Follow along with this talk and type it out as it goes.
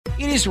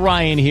It is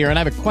Ryan here, and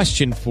I have a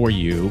question for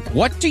you.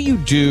 What do you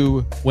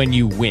do when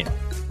you win?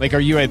 Like, are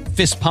you a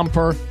fist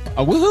pumper,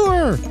 a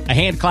woohooer, a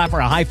hand clapper,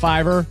 a high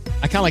fiver?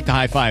 I kind of like the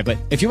high five, but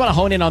if you want to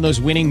hone in on those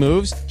winning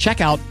moves,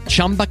 check out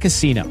Chumba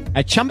Casino.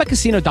 At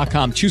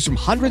ChumbaCasino.com, choose from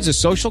hundreds of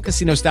social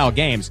casino-style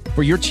games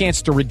for your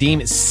chance to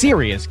redeem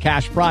serious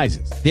cash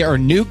prizes. There are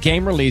new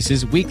game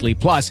releases weekly,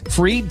 plus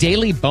free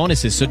daily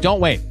bonuses. So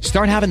don't wait.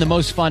 Start having the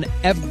most fun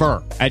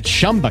ever at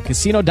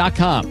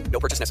ChumbaCasino.com. No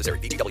purchase necessary.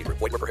 VGW. Void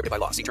where prohibited by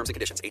law. See terms and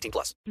conditions. 18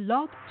 plus.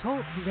 Blog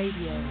Talk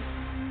Radio.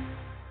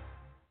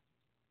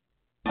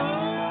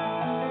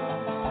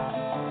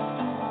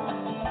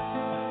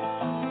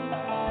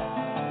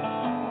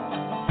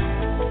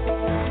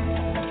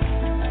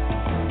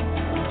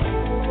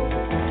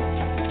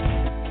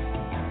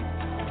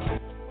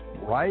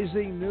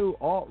 Rising new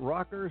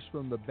alt-rockers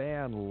from the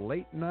band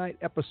Late Night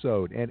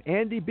Episode and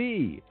Andy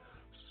B.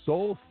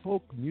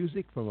 SoulFolk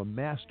music from a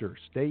master.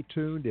 Stay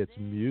tuned. It's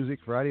Music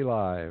Friday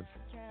Live.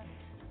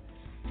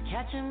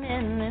 Catch 'em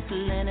in this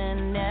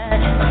linen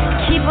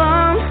net. Keep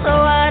 'em so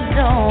I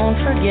don't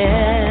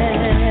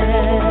forget.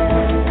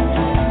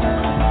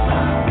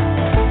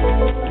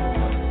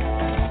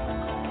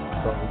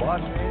 From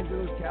Los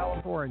Angeles,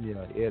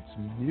 California, it's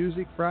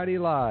Music Friday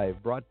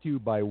Live, brought to you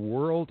by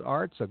World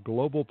Arts, a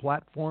global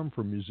platform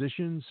for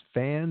musicians,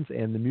 fans,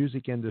 and the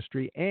music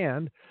industry,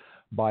 and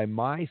by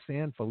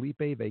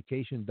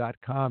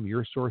MySanFelipeVacation.com,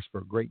 your source for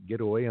a great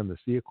getaway on the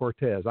Sea of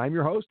Cortez. I'm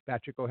your host,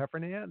 Patrick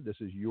O'Heffernan.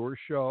 This is your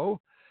show.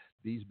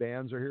 These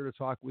bands are here to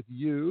talk with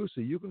you,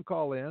 so you can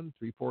call in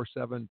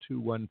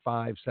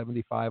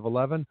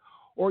 347-215-7511,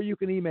 or you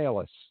can email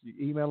us. You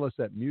email us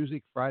at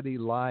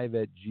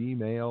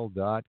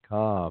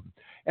musicfridaylive@gmail.com.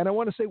 And I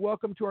want to say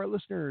welcome to our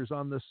listeners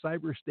on the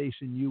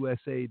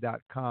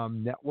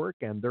cyberstationusa.com network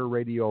and their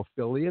radio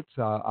affiliates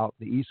out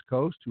the East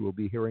Coast who will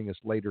be hearing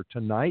us later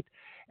tonight.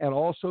 And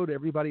also to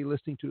everybody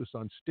listening to us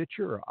on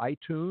Stitcher or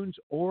iTunes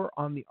or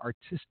on the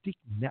Artistic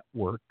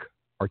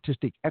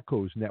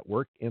Echoes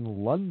Network in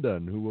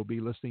London, who will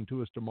be listening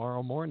to us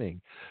tomorrow morning.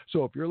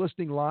 So if you're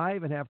listening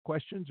live and have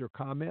questions or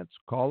comments,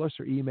 call us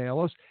or email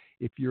us.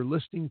 If you're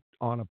listening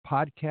on a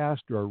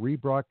podcast or a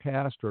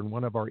rebroadcast or in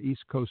one of our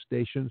East Coast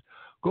stations,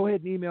 go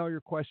ahead and email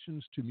your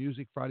questions to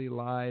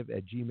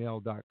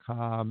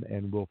musicfridaylive@gmail.com,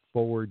 and we'll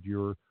forward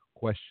your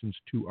questions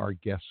to our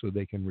guests so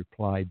they can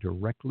reply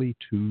directly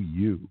to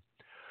you.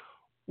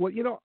 Well,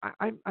 you know,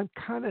 I'm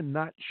kind of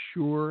not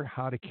sure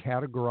how to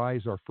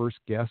categorize our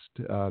first guest,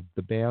 the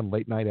band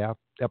Late Night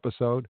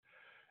Episode,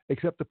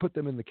 except to put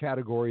them in the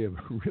category of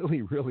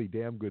really, really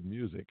damn good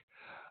music.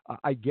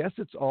 I guess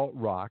it's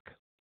alt-rock,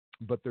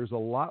 but there's a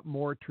lot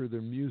more to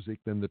their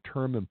music than the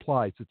term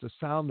implies. It's a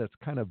sound that's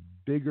kind of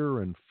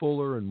bigger and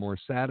fuller and more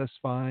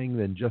satisfying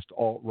than just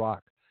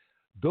alt-rock.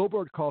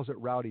 Billboard calls it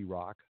rowdy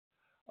rock.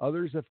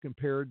 Others have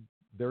compared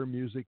their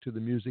music to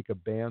the music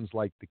of bands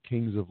like the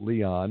Kings of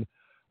Leon.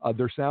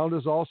 Their sound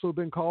has also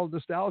been called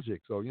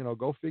nostalgic, so, you know,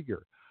 go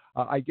figure.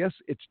 I guess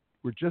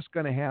we're just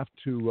going to have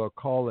to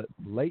call it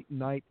Late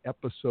Night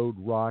Episode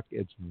Rock,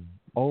 its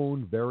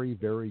own very,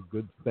 very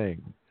good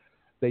thing.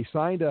 They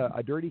signed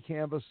a Dirty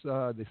Canvas.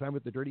 They signed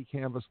with the Dirty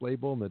Canvas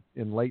label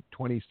in late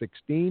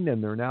 2016,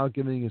 and they're now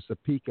giving us a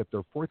peek at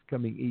their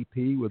forthcoming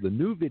EP with a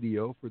new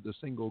video for the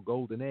single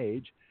Golden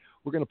Age.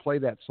 We're going to play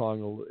that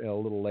song a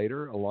little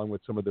later, along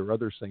with some of their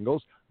other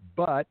singles.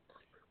 But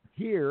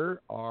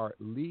here are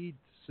lead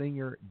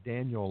singer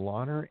Daniel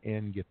Launer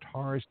and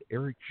guitarist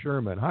Eric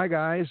Sherman. Hi,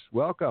 guys.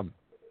 Welcome.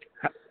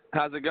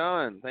 How's it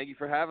going? Thank you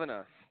for having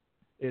us.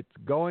 It's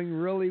going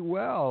really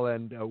well,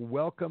 and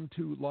welcome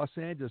to Los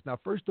Angeles. Now,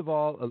 first of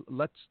all,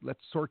 let's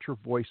sort your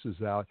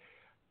voices out.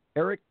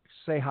 Eric,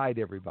 say hi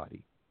to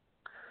everybody.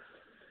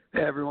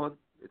 Hey, everyone.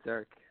 It's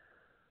Eric.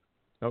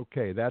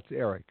 Okay, that's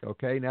Eric.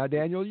 Okay, now,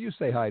 Daniel, you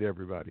say hi to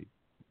everybody.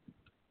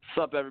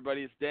 What's up,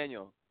 everybody? It's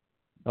Daniel.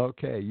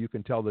 Okay, you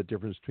can tell the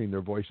difference between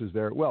their voices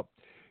there. Well,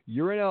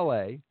 you're in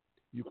L.A.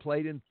 You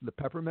played in the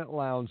Peppermint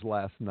Lounge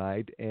last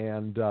night,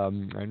 and I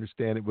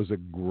understand it was a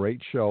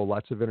great show,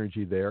 lots of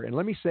energy there. And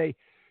let me say,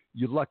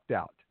 you lucked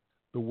out.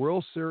 The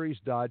World Series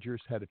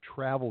Dodgers had a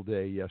travel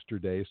day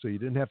yesterday, so you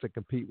didn't have to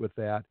compete with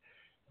that.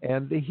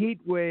 And the heat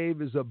wave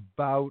is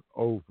about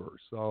over,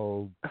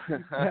 so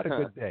you had a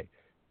good day.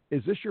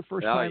 Is this your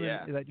first time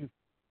that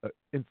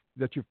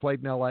you've played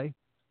in L.A.?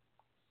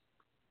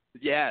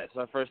 Yeah, it's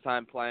my first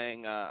time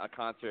playing a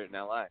concert in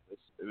L.A. This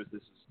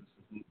is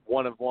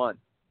one of one.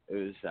 It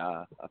was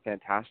a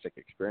fantastic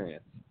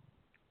experience.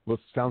 Well,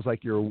 it sounds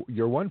like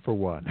you're one for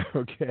one.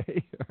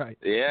 Okay, all right.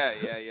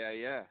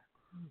 Yeah.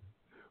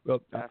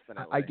 Well,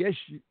 definitely. I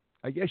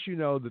guess you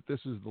know that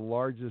this is the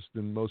largest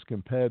and most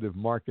competitive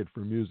market for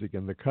music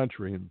in the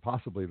country and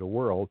possibly the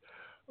world.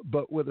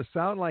 But with a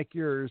sound like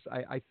yours,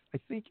 I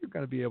think you're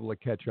going to be able to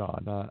catch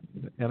on.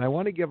 And I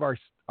want to give our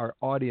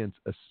audience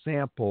a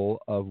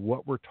sample of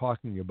what we're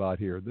talking about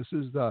here. This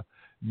is the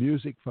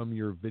music from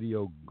your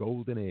video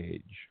Golden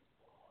Age.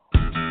 I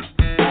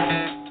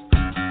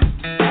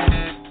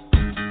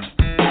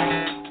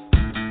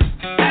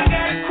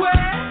got a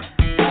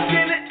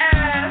question to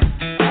ask.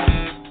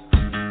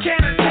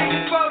 Can I take a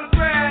photograph?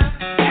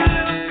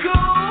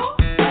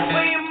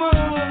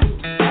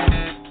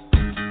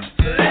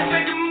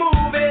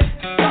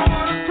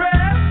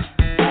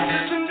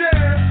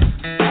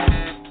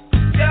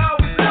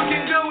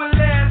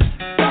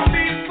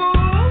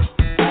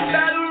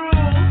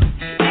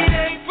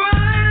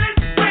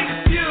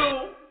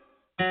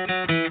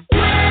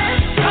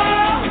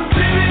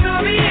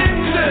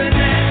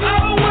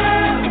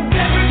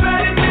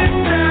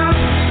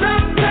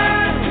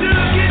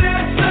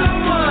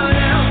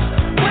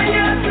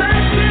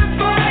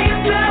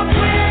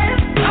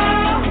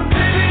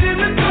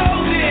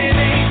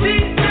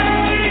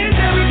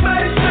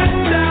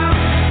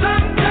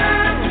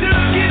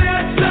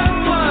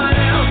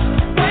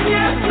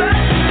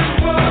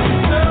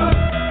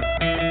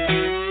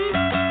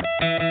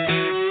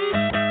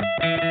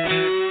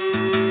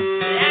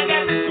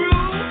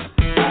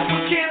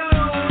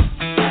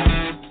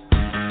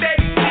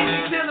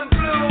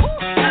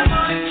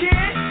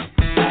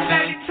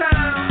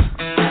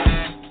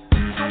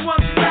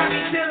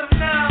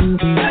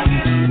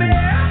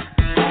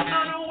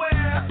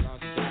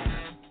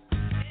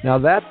 Now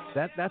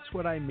that's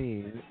what I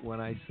mean when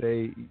I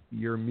say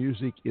your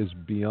music is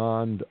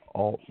beyond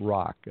alt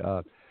rock.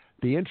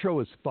 The intro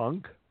is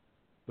funk,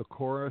 the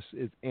chorus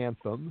is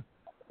anthem.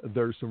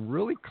 There's some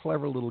really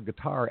clever little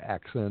guitar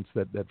accents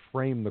that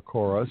frame the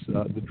chorus.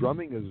 The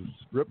drumming is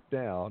stripped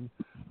down.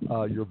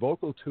 Your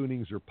vocal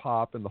tunings are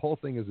pop, and the whole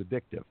thing is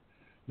addictive.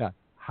 Now,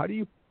 how do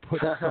you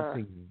put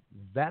something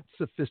that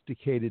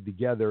sophisticated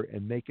together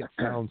and make it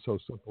sound so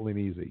simple and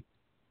easy?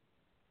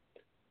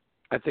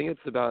 I think it's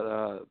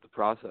about the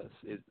process.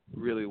 It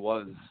really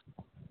was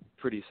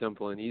pretty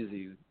simple and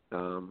easy.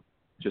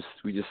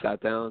 We just sat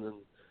down and,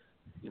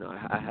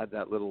 I had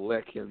that little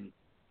lick, and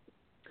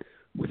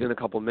within a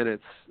couple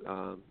minutes,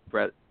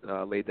 Brett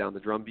laid down the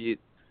drum beat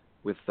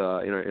with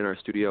in our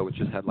studio, which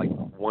just had like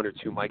one or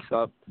two mics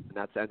up, and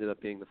that's ended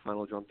up being the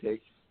final drum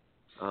take.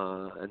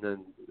 And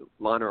then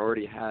Lana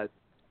already had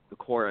the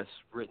chorus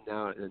written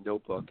out in a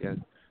notebook,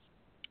 and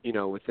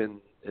within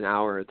an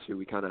hour or two,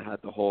 we kind of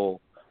had the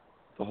whole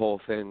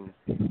thing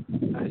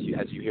as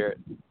you hear it.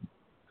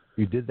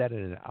 You did that in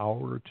an hour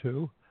or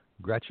two?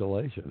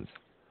 Congratulations!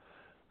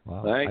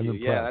 Wow, Thank you.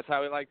 impressed. Yeah, that's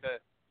how we like to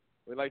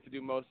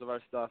do most of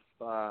our stuff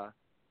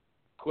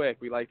quick.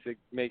 We like to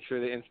make sure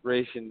the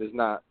inspiration does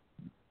not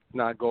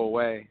go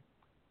away,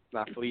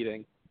 not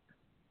fleeting.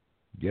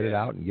 Get it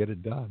out and get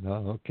it done.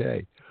 Oh,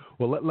 okay.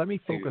 Well, let me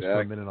focus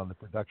for a minute on the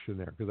production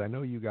there, because I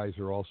know you guys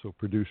are also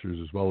producers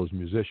as well as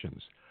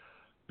musicians.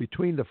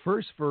 Between the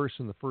first verse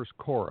and the first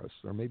chorus,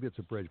 or maybe it's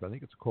a bridge, but I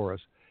think it's a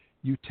chorus,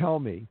 you tell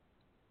me,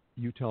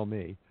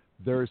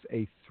 there's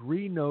a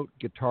 3-note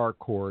guitar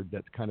chord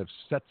that kind of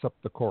sets up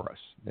the chorus.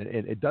 And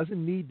it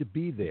doesn't need to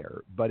be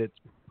there, but it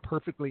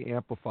perfectly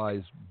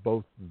amplifies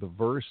both the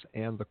verse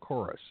and the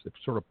chorus. It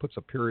sort of puts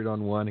a period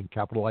on one and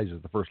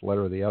capitalizes the first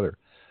letter of the other.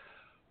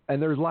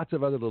 And there's lots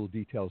of other little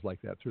details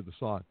like that through the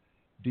song.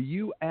 Do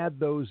you add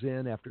those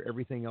in after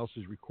everything else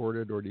is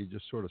recorded, or do you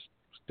just sort of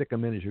stick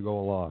them in as you go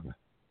along?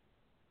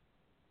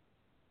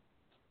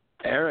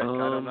 Eric, I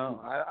don't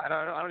know. I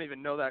don't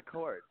even know that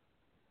chord.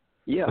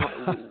 Yeah,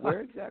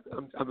 where exactly?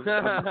 I'm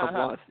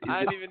lost.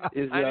 I didn't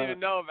even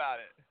know about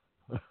it.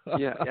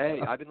 Yeah,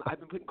 hey, I've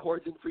been putting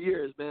chords in for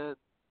years, man.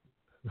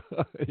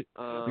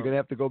 You're gonna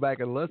have to go back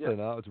and listen.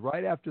 Yeah. It's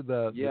right after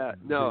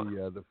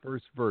the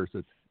first verse.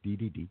 It's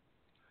D,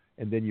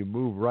 and then you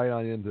move right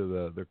on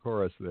into the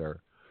chorus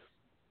there.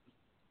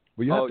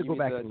 Well, you have to go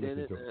back and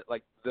listen to it.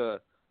 Like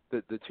the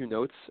two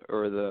notes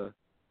or the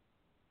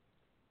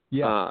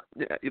yeah.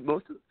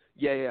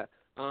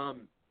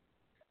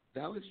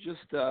 That was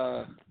just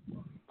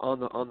on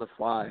the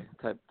fly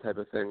type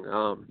of thing.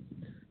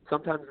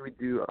 Sometimes we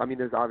do. I mean,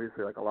 there's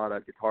obviously like a lot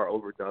of guitar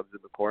overdubs in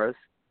the chorus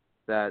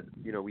that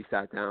we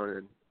sat down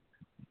and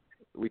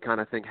we kind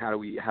of think how do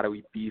we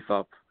beef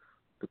up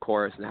the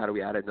chorus and how do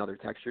we add another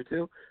texture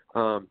to.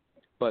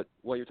 But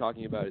what you're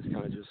talking about is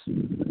kind of just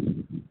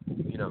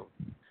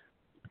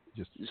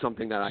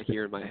something that I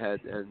hear in my head,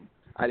 and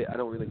I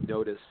don't really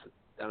notice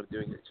that I'm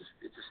doing it.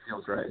 It just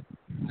feels right.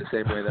 In the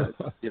same way that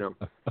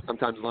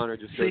sometimes Lana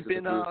just goes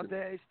sleeping all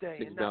day,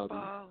 staying up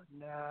all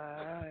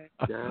night.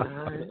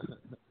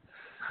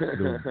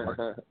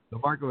 The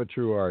mark of a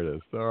true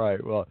artist. All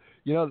right. Well,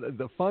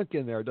 the funk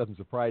in there doesn't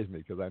surprise me,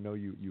 because I know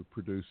you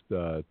produced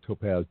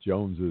Topaz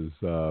Jones's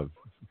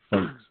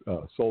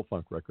soul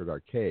funk record,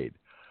 Arcade.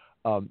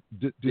 Does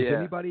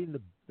anybody in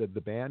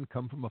the band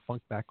come from a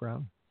funk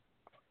background?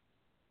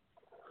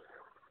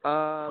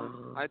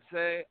 I'd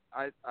say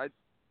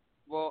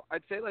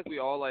like we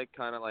all like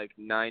kind of like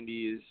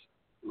 90s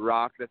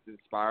rock that's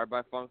inspired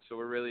by funk. So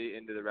we're really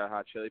into the Red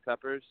Hot Chili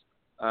Peppers.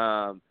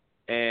 And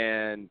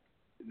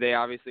they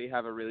obviously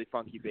have a really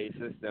funky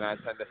bassist, and I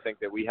tend to think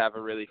that we have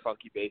a really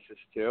funky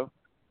bassist too.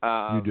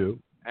 You do.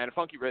 And a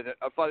funky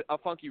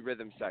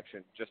rhythm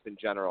section just in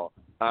general.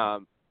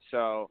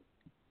 So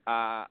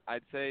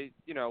I'd say,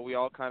 we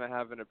all kind of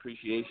have an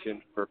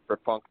appreciation for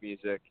funk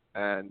music,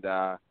 and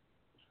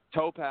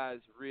Topaz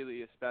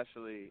really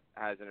especially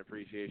has an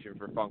appreciation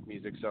for funk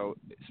music. So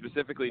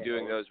specifically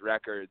doing those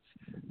records,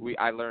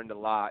 I learned a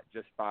lot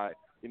just by,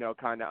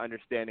 kind of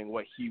understanding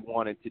what he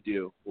wanted to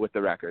do with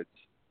the records.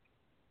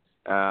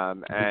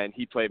 And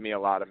he played me a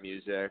lot of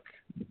music.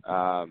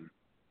 So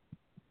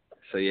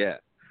yeah.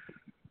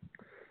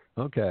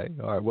 Okay.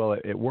 All right. Well,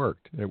 it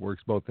worked. It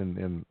works both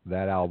in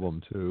that album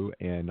too,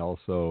 and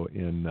also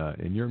in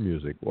your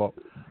music. Well,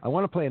 I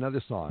want to play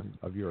another song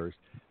of yours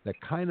that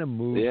kind of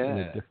moves in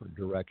a different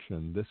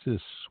direction. This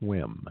is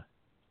Swim.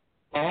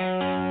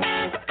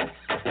 I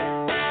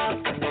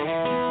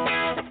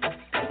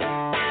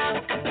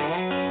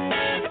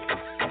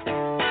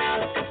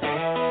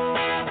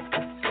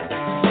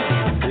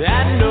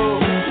know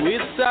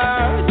it's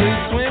hard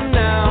to swim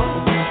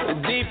now.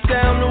 Deep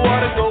down the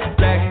water go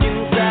back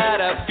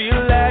inside. I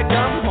feel like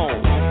I'm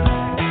home.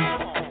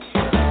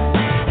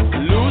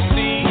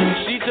 Lucy,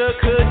 she took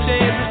her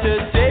chances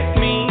to take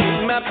me.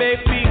 My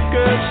baby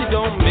girl, she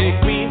don't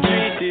make me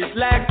treat this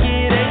like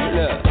it ain't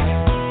love.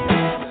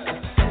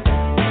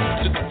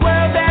 So the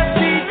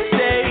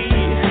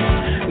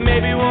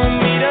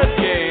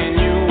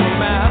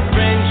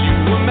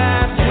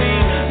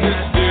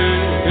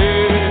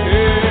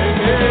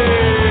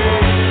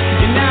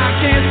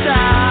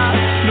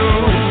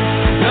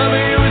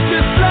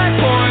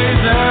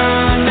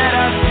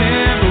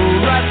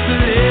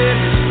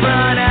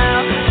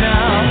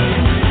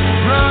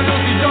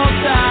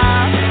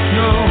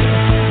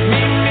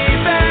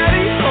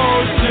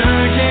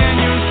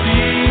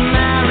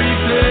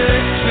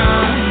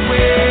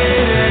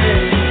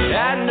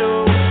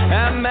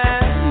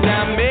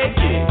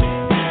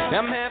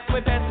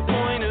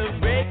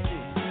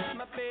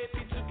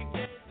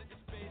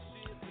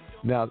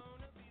Now,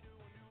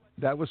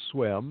 that was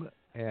Swim,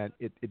 and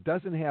it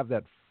doesn't have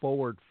that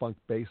forward funk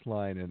bass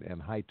line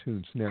and high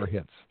tune snare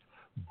hits,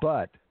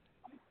 but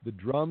the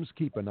drums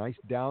keep a nice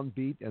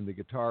downbeat, and the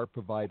guitar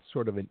provides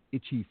sort of an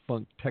itchy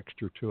funk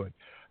texture to it.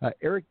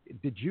 Eric,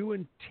 did you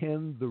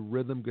intend the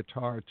rhythm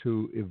guitar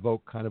to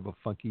evoke kind of a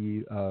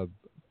funky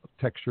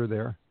texture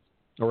there,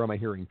 or am I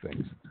hearing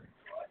things?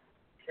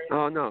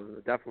 Oh, no,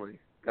 definitely.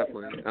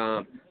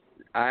 I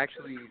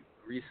actually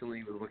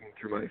recently was looking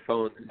through my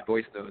phone's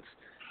voice notes,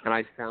 and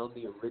I found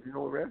the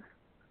original riff,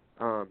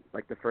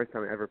 like the first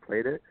time I ever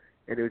played it,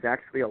 and it was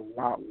actually a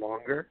lot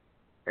longer,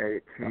 and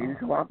it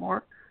changed a lot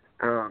more.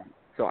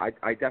 So I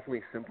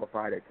definitely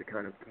simplified it to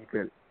kind of keep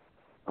it,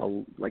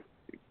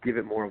 give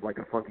it more of like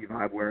a funky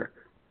vibe where,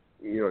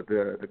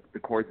 the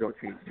chords don't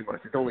change too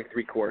much. It's only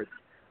 3 chords.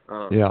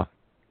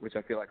 Which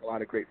I feel like a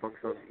lot of great funk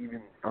songs,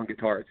 even on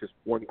guitar, it's just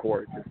 1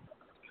 chord, just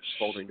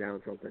holding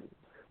down something.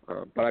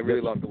 But I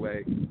really love the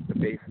way the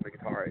bass and the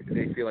guitar,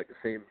 they feel like the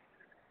same.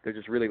 They're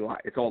just really,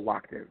 it's all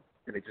locked in,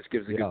 and it just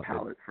gives a good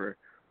palette for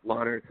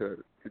Lahner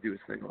to do his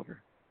thing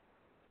over.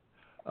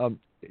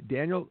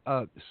 Daniel,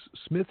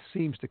 Smith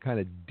seems to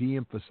kind of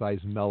de-emphasize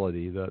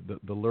melody.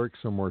 The lyrics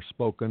are more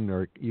spoken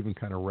or even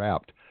kind of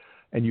rapped,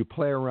 and you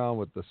play around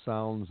with the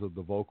sounds of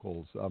the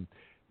vocals.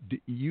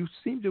 You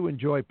seem to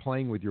enjoy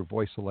playing with your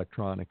voice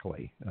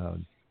electronically.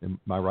 Am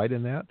I right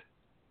in that?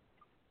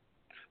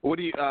 What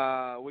do you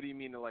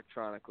mean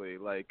electronically?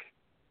 Like,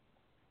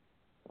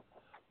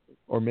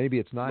 or maybe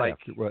it's not. Like,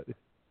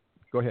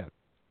 go ahead.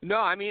 No,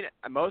 I mean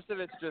most of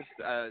it's just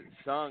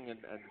sung and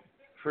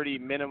pretty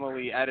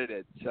minimally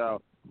edited.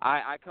 So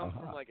I come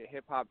from like a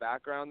hip hop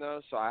background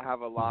though, so I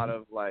have a lot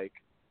of like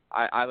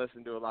I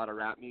listened to a lot of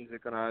rap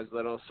music when I was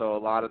little, so a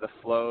lot of the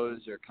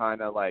flows are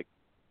kind of like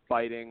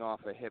biting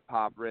off of hip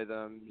hop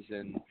rhythms,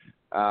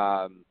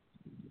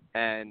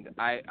 and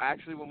I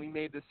actually, when we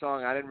made this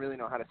song, I didn't really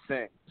know how to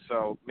sing,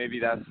 so maybe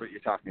that's what you're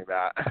talking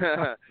about.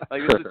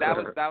 Like that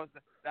was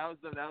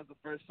the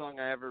first song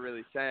I ever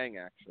really sang,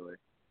 actually.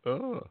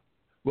 Oh,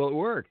 well, it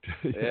worked.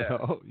 Yeah.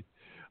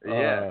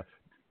 Yeah.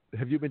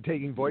 Have you been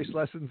taking voice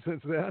lessons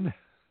since then?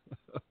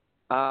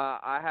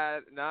 I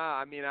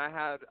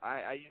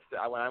used to,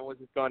 when I was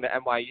going to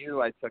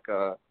NYU, I took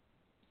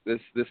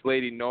this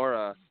lady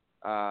Nora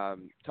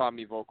taught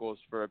me vocals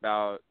for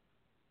about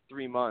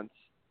 3 months,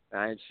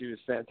 and she was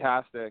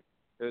fantastic.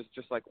 It was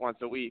just like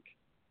once a week,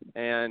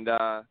 and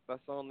that's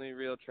the only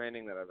real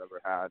training that I've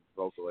ever had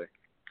vocally.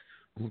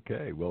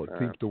 Okay, well, it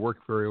seems to work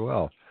very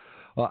well.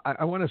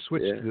 I want to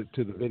switch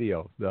to the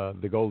video,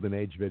 the Golden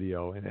Age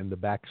video, and the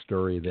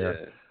backstory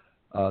there.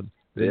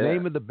 The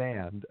name of the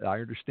band, I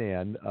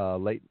understand,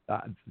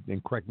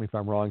 and correct me if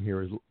I'm wrong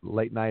here, is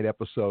Late Night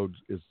Episodes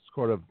is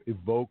sort of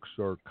evokes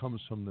or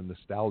comes from the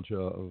nostalgia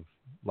of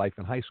life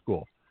in high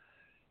school.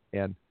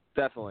 And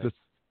definitely.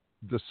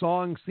 The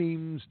song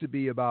seems to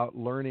be about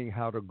learning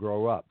how to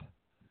grow up.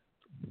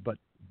 But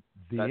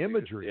the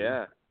imagery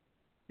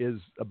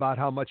is about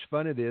how much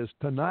fun it is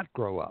to not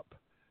grow up.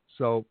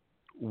 So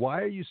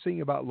why are you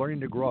singing about learning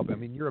to grow up? I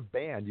mean, you're a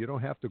band. You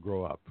don't have to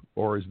grow up.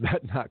 Or is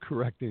that not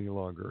correct any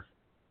longer?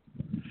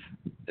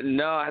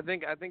 No, I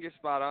think you're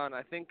spot on.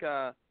 I think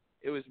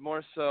it was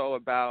more so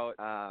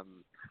about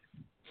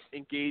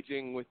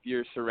engaging with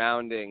your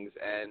surroundings,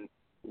 and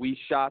we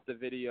shot the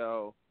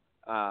video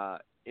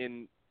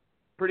in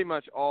pretty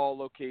much all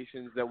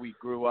locations that we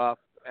grew up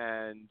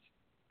and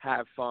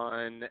have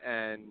fun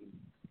and,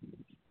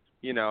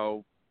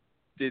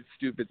 did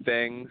stupid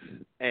things.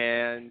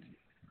 And,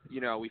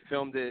 we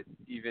filmed it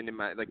even in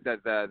my,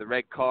 the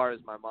red car is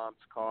my mom's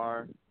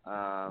car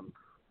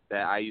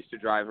that I used to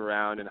drive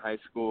around in high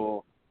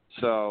school.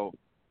 So,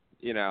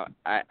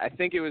 I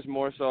think it was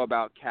more so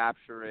about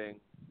capturing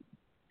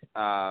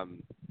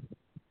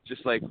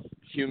just like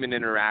human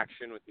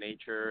interaction with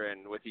nature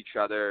and with each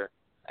other,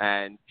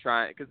 and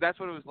trying, because that's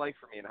what it was like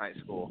for me in high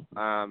school.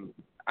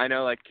 I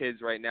know like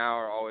kids right now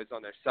are always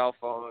on their cell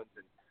phones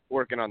and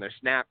working on their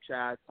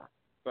Snapchats,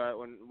 but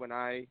when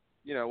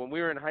we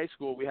were in high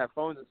school, we had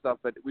phones and stuff,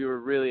 but we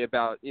were really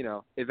about,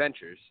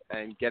 adventures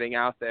and getting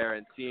out there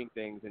and seeing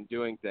things and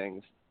doing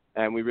things.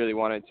 And we really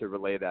wanted to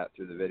relay that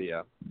through the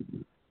video.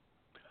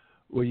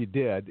 Well, you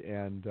did.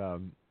 And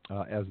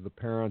as the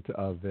parent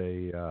of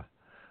a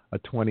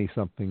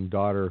 20-something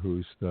daughter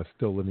who's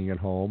still living at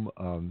home,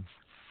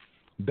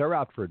 they're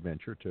out for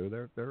adventure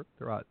too. They're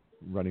out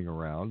running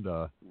around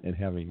and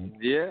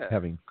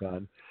having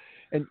fun.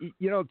 And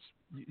you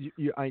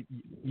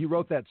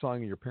wrote that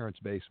song in your parents'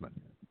 basement,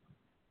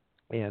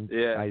 and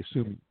I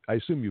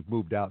assume you've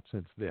moved out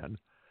since then.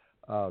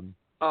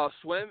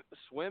 Swim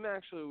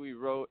actually we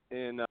wrote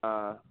in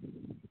our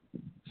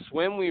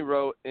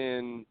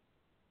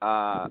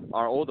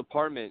old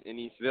apartment in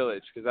East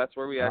Village, because that's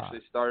where we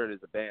actually started as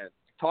a band.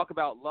 Talk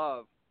About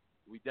Love,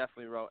 we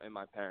definitely wrote in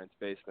my parents'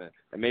 basement,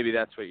 and maybe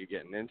that's what you're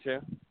getting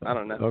into. I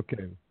don't know.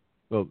 Okay.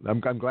 Well, I'm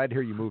glad to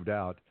hear you moved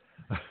out.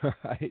 All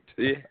right.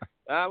 Yeah.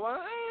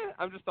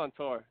 I'm just on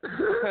tour.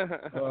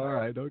 All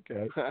right.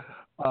 Okay.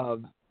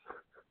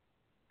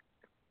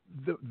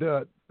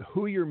 the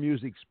who your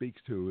music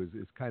speaks to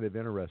is kind of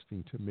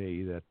interesting to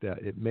me. That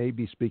it may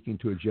be speaking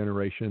to a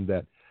generation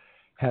that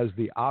has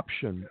the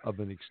option of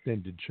an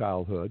extended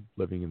childhood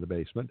living in the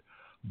basement,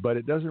 but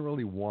it doesn't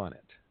really want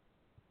it.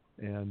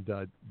 And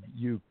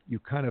you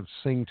kind of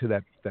sing to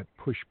that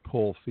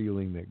push-pull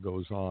feeling that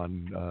goes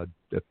on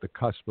at the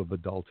cusp of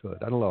adulthood.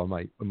 I don't know. Am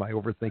I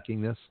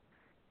overthinking this?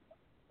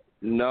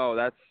 No,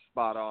 that's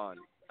spot on.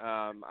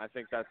 I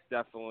think that's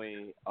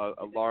definitely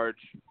a large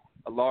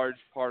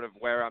part of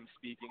where I'm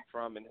speaking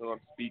from and who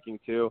I'm speaking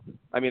to.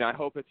 I mean, I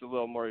hope it's a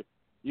little more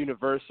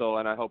universal,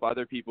 and I hope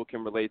other people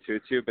can relate to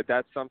it too. But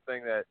that's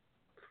something that,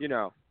 you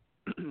know,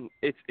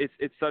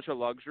 it's such a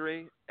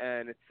luxury,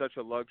 and it's such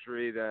a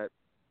luxury that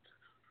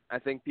I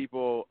think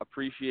people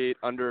appreciate,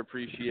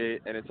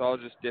 underappreciate, and it's all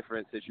just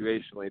different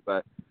situationally.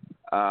 But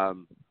I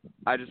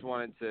just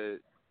wanted to,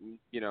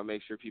 you know,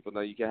 make sure people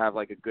know you can have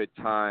like a good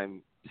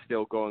time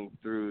still going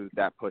through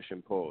that push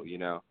and pull, you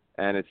know.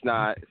 And it's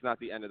not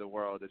the end of the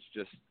world. It's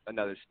just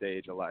another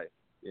stage of life,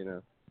 you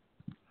know.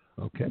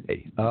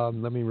 Okay.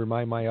 Let me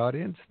remind my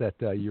audience that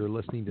you're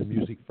listening to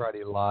Music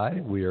Friday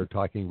Live. We are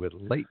talking with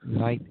Late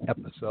Night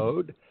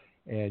Episode.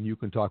 And you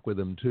can talk with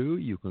them, too.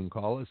 You can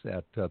call us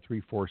at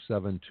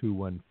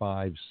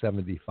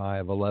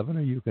 347-215-7511,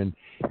 or you can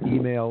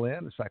email in.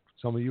 In fact,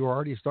 some of you are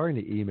already starting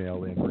to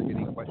email in. We're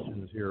getting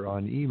questions here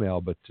on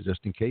email, but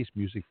just in case,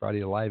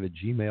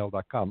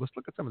 musicfridaylive@gmail.com. Let's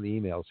look at some of the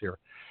emails here.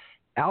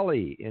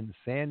 Allie in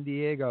San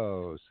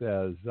Diego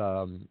says,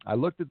 I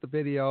looked at the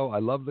video. I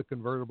love the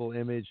convertible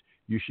image.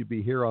 You should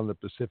be here on the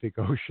Pacific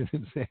Ocean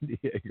in San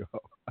Diego.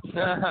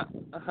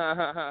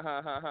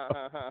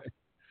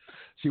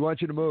 She wants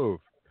you to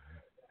move.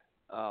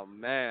 Oh,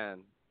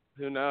 man.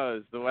 Who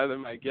knows? The weather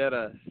might get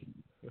us.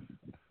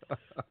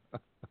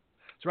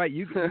 That's right.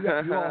 You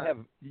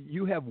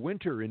have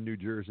winter in New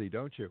Jersey,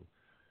 don't you?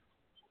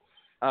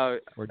 Yeah.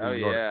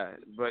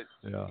 But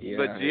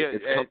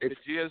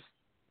Gio's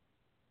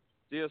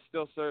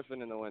still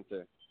surfing in the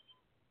winter.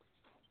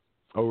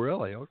 Oh,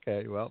 really?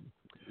 Okay. Well.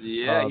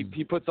 Yeah,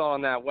 he puts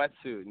on that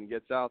wetsuit and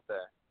gets out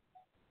there.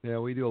 Yeah,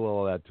 we do a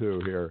little of that too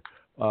here.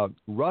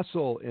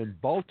 Russell in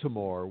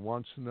Baltimore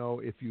wants to know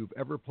if you've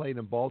ever played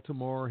in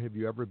Baltimore. Have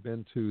you ever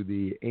been to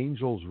the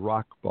Angels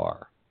Rock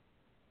Bar?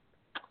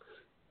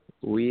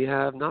 We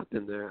have not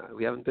been there.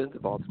 We haven't been to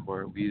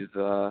Baltimore. We've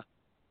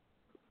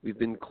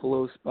been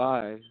close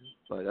by,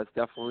 but that's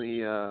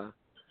definitely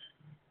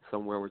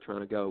somewhere we're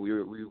trying to go. We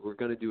were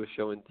going to do a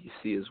show in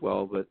D.C. as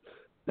well, but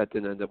that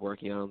didn't end up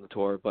working out on the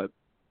tour. But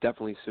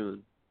definitely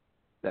soon,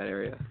 that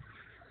area.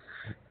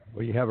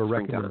 Well, you have a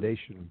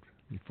recommendation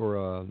for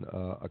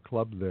a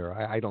club there.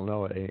 I don't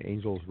know,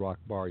 Angels Rock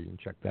Bar. You can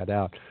check that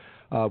out.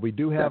 We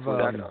do have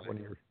one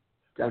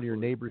of your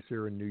neighbors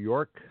here in New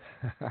York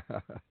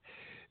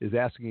is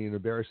asking an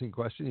embarrassing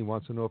question. He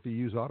wants to know if you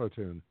use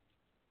autotune.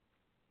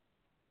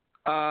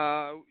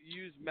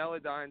 Use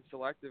Melodyne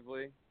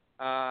selectively.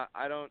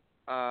 I don't.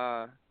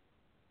 I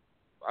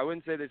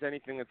wouldn't say there's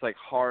anything that's like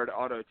hard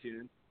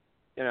auto-tune.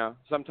 You know,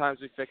 sometimes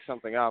we fix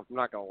something up. I'm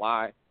not gonna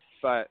lie,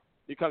 but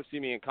you come see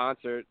me in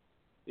concert.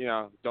 You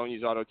know, don't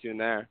use auto-tune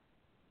there.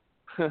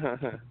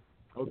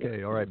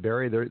 Okay, all right,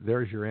 Barry.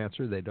 There's your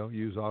answer. They don't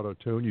use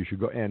auto-tune. You should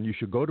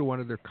go to one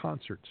of their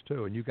concerts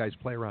too. And you guys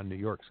play around New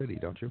York City,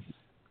 don't you?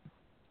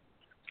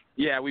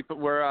 Yeah,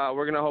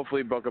 we're gonna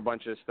hopefully book a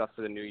bunch of stuff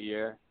for the new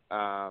year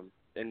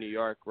in New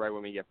York right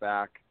when we get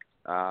back.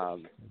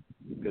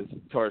 Because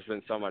tour's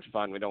been so much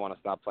fun, we don't want to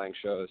stop playing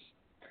shows.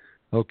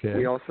 Okay.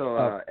 We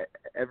also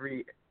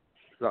every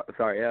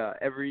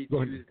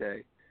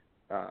Tuesday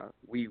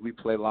we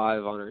play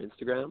live on our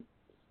Instagram.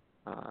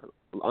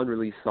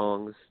 Unreleased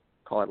songs,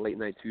 call it Late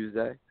Night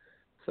Tuesday.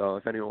 So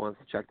if anyone wants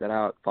to check that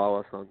out, follow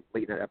us on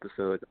Late Night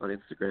Episode on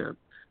Instagram,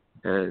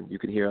 and you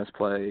can hear us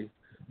play,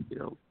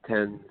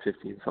 10,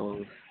 15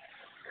 songs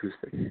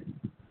acoustic.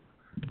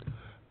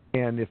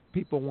 And if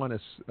people want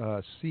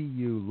to see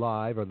you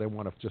live, or they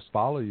want to just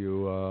follow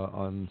you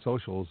on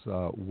socials,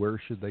 where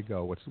should they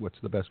go?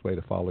 What's the best way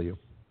to follow you?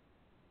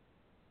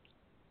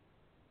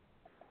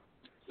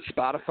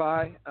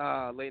 Spotify,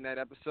 Late Night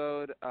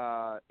Episode,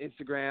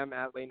 Instagram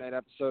at Late Night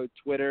Episode,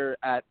 Twitter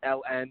at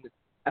LN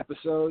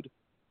Episode,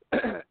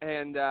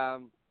 and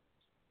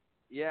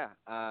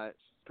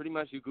pretty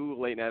much you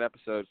Google Late Night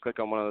Episode, click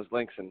on one of those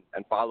links and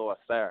follow us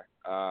there.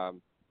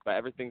 But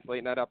everything's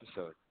Late Night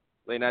Episode.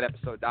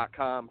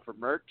 LateNightEpisode.com for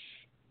merch,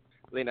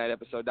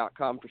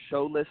 LateNightEpisode.com for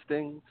show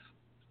listings,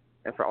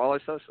 and for all our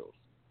socials.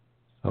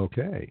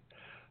 Okay.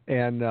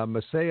 And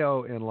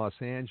Maceo in Los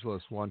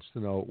Angeles wants to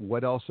know,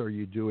 what else are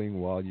you doing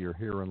while you're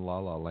here in La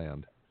La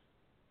Land?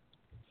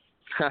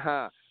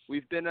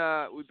 We've been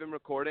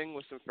recording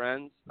with some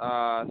friends,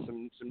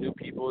 some new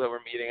people that we're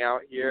meeting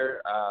out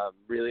here,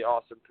 really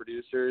awesome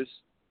producers,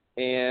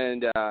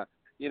 and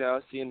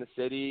seeing the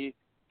city,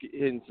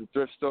 hitting some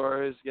thrift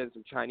stores, getting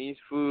some Chinese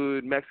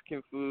food,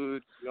 Mexican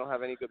food. We don't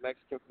have any good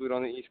Mexican food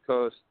on the East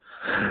Coast,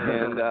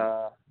 and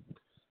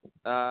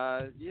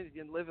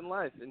living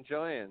life,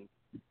 enjoying.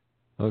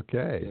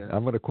 Okay, yeah.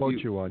 I'm going to quote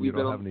you on. You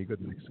don't have any good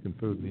Mexican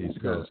food in the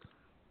East Coast.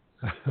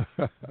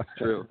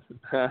 True.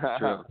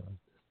 True.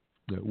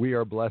 We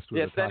are blessed with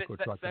Yeah, a send taco it-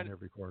 truck send- in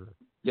every quarter.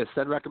 Yes,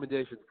 send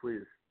recommendations,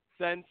 please.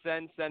 Send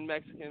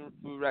Mexican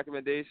food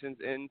recommendations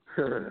in.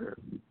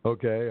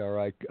 Okay, all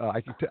right.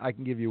 I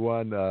can give you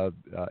one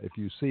if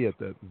you see it.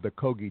 The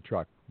Kogi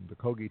truck, the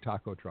Kogi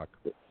taco truck.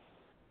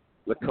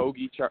 The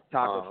Kogi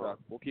taco truck.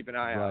 We'll keep an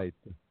eye out. Right.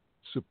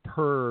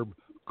 Superb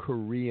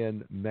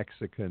Korean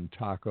Mexican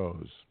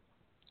tacos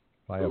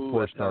by a Ooh,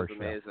 four-star that chef.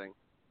 sounds amazing.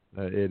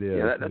 It is.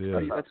 Yeah, it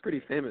is. that's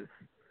pretty famous.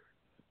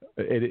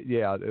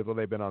 Well,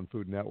 they've been on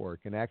Food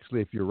Network, and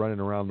actually, if you're running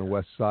around the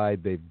West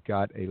Side, they've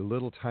got a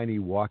little tiny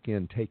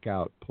walk-in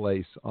takeout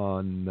place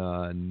on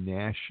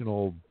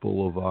National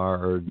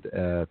Boulevard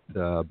at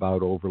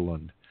about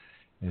Overland,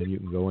 and you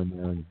can go in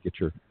there and get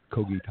your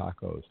Kogi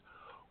tacos.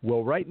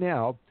 Well, right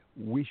now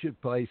we should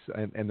play,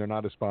 and they're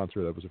not a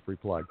sponsor. That was a free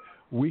plug.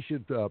 We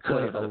should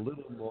play a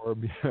little more.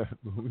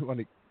 We want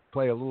to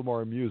play a little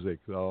more music,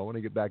 so I want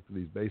to get back to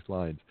these bass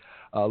lines.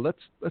 Let's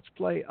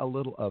play a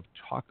little of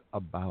Talk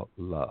About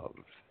Love.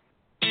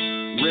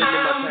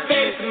 I'm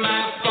facing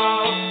my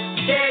fault,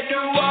 scared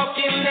to walk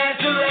in that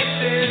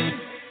direction,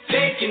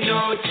 taking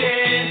no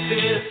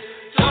chances,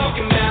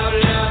 talking about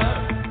love.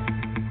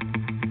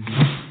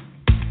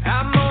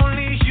 I'm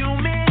only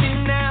human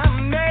and I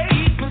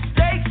make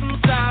mistakes, I'm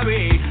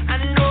sorry. I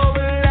know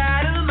a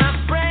lot of my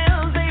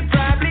friends, they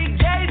probably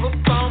gave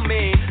up on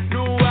me.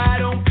 No, I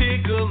don't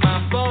pick up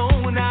my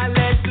phone, I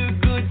let the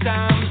good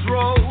times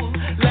roll.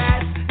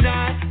 Last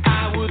night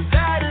I was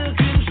out of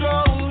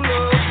control.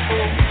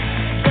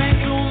 Drank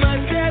too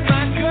much, set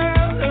my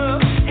girl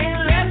up and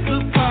left the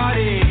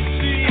party.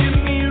 She hit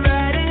me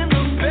right in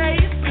the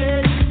face,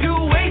 said you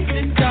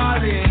wasted,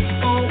 darling.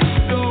 Oh,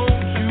 don't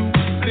you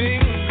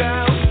think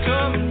about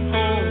coming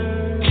home?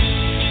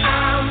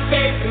 I'm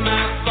facing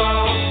my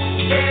fault,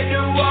 scared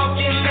to walk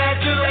in that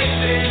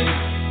direction,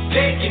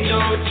 taking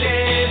no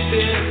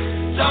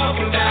chances,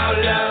 talking about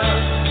love.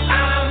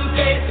 I'm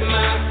facing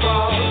my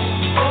fault,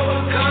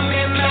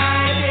 overcoming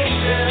my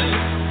addiction,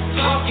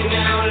 talking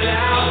out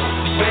loud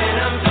when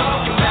I'm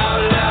talking about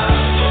love.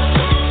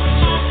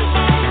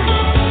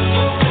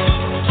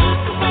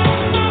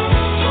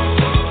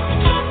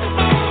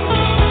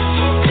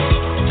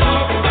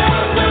 Talk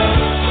about love.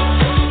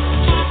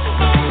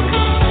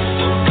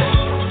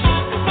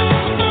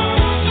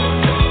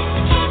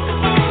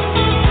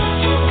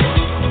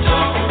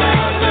 Talk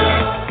about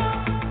love.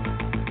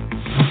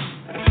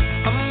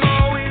 I'm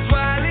always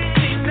wilding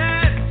in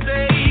that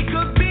sake,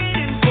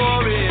 competing for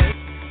it.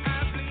 I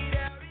bleed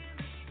out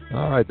in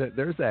All right,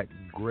 there's that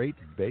great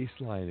bass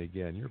line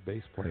again. Your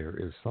bass player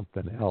is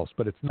something else,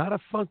 but it's not a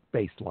funk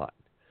bass line.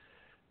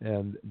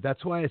 And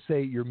that's why I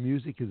say your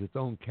music is its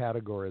own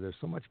category. There's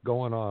so much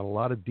going on, a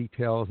lot of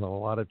details and a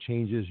lot of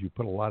changes. You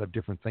put a lot of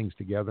different things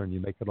together and you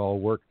make it all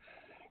work.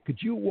 Could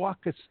you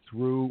walk us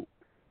through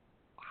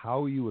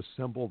how you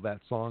assemble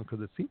that song?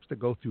 Because it seems to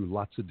go through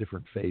lots of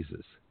different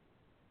phases.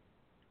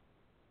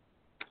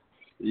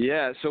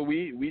 Yeah, so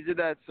we did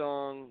that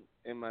song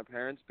in my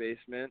parents'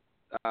 basement,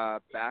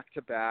 back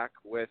to back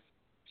with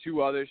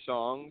two other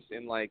songs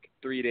in like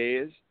 3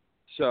 days.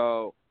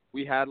 So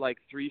we had like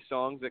three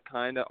songs that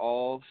kind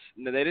of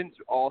they didn't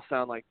all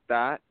sound like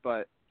that,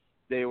 but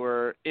they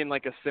were in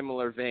like a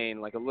similar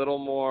vein, like a little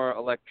more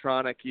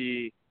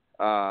electronic-y,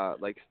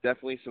 like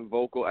definitely some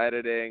vocal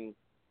editing,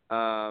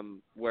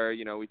 where,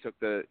 you know, we took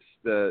the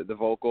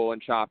vocal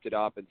and chopped it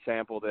up and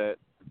sampled it.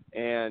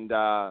 And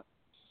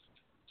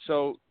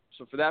so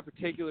for that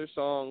particular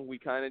song, we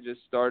kind of just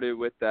started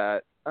with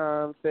that,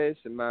 I'm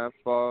facing my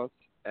faults,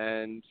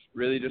 and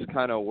really just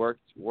kind of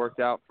worked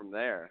out from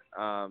there.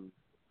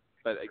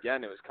 But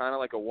again, it was kind of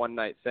like a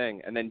one-night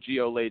thing. And then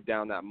Gio laid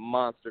down that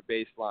monster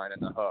bass line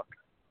and the hook,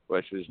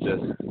 which was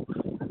just,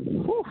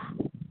 whew.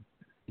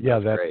 Yeah,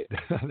 that's great.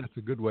 That's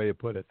a good way to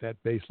put it.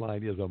 That bass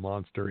line is a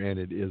monster, and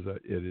it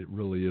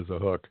really is a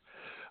hook.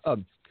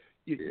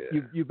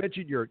 You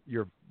mentioned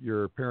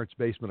your parents'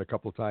 basement a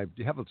couple of times.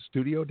 Do you have a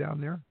studio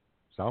down there,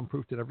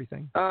 soundproofed and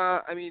everything?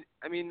 I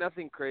mean,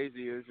 nothing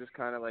crazy. It was just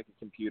kind of like a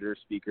computer,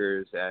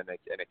 speakers, and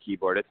a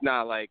keyboard. It's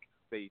not like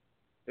it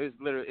is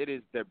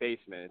their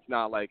basement. It's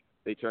not like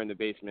they turned the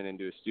basement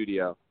into a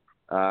studio.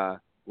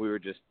 We were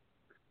just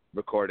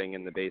recording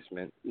in the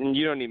basement. And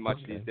you don't need much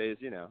these days,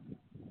 you know.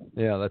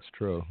 Yeah, that's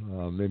true.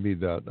 Maybe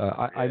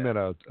I'm in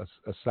a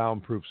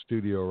soundproof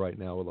studio right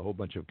now with a whole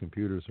bunch of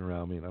computers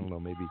around me, and I don't know,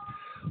 maybe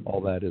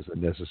all that isn't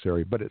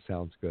necessary, but it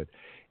sounds good.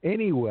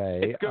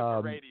 Anyway, it's good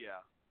for radio.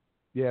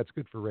 Yeah, it's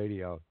good for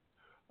radio.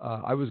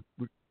 I was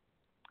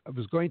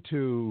going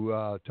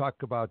to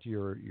talk about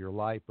your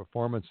live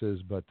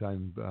performances, but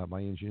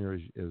my engineer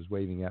is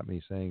waving at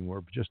me saying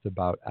we're just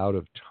about out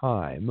of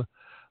time.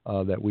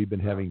 That we've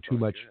been having too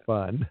much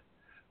fun.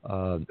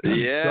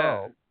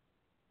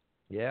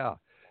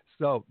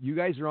 So you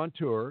guys are on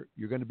tour.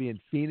 You're going to be in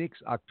Phoenix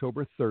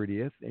October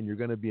 30th, and you're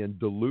going to be in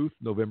Duluth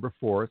November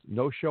 4th.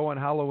 No show on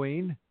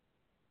Halloween?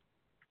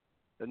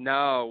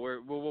 No,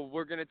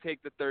 we're going to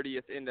take the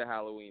 30th into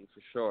Halloween for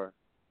sure.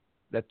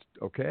 That's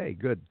okay.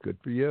 Good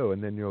for you.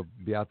 And then you'll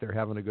be out there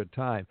having a good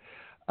time.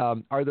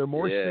 Are there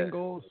more Yeah.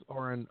 singles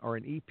or an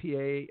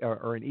EPA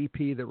or an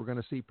EP that we're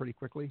going to see pretty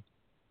quickly?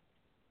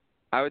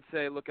 I would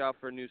say look out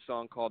for a new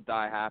song called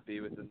Die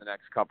Happy within the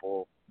next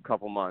couple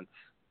months.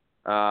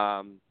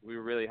 We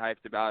were really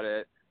hyped about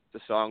it.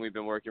 It's a song we've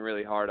been working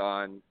really hard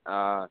on,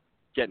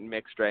 getting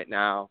mixed right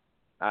now.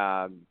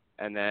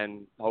 And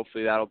then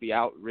hopefully that'll be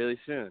out really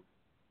soon.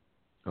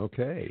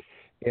 Okay.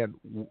 And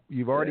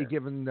you've already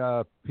given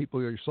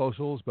people your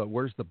socials, but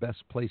where's the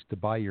best place to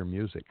buy your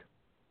music?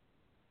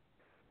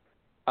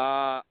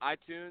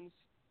 iTunes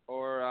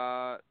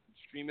or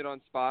stream it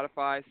on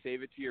Spotify,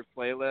 save it to your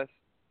playlist.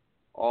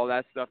 All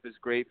that stuff is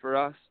great for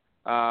us.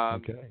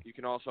 Okay. You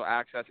can also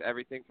access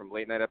everything from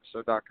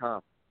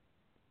latenightepisode.com.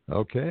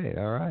 Okay,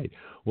 all right.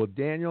 Well,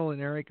 Daniel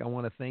and Eric, I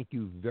want to thank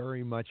you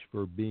very much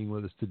for being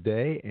with us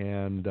today,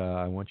 and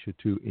I want you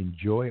to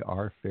enjoy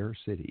our fair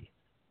city.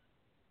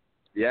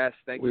 Yes,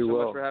 thank you so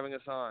will. much for having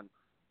us on.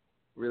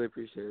 Really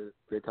appreciate it.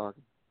 Great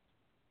talking.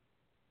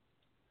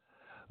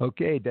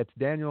 Okay, that's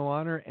Daniel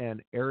Honor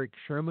and Eric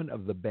Sherman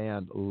of the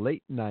band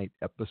Late Night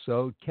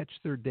Episode. Catch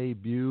their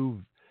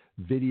debut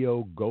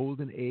video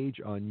Golden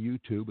Age on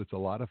YouTube. It's a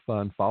lot of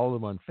fun. Follow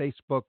them on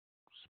Facebook,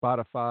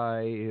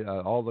 Spotify,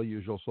 all the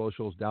usual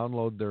socials.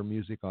 Download their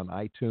music on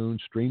iTunes.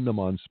 Stream them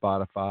on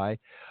Spotify.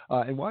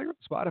 And while you're on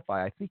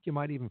Spotify, I think you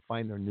might even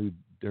find their new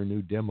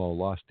demo,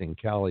 Lost in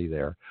Cali,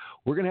 there.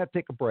 We're going to have to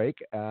take a break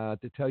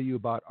to tell you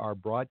about our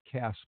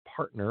broadcast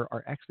partner.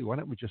 Or actually, why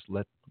don't we just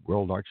let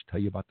World Arts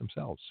tell you about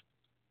themselves?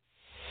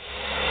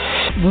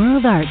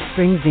 World Arts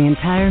brings the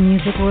entire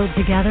music world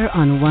together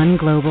on one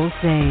global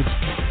stage.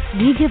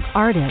 We give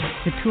artists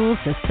the tools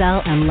to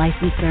sell and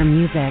license their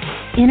music,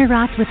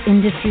 interact with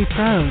industry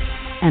pros,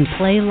 and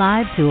play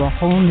live to a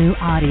whole new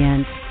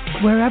audience.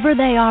 Wherever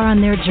they are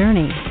on their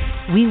journey,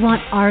 we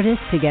want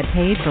artists to get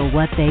paid for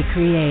what they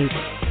create.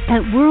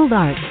 At World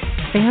Arts,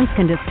 fans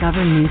can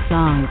discover new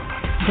songs,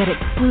 get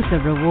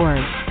exclusive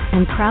rewards,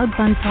 and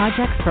crowdfund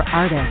projects for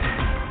artists.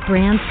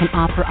 Brands can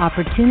offer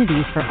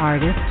opportunities for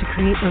artists to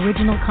create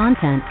original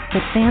content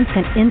that fans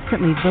can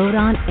instantly vote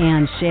on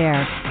and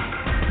share.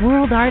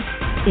 World Arts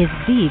is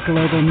the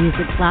global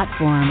music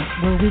platform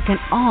where we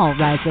can all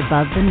rise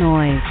above the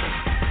noise.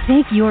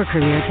 Take your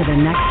career to the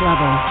next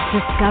level.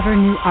 Discover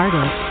new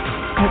artists.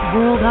 At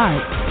World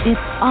Arts,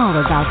 it's all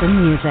about the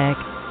music.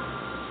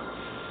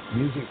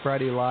 Music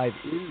Friday Live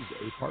is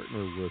a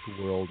partner with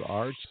World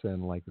Arts,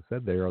 and like I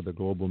said, they are the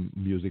global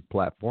music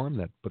platform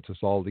that puts us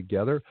all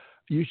together.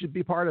 You should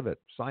be part of it.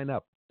 Sign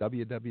up,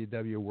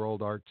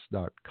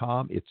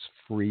 www.worldarts.com. It's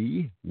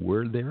free.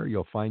 We're there.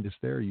 You'll find us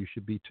there. You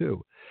should be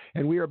too.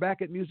 And we are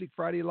back at Music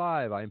Friday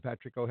Live. I'm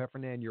Patrick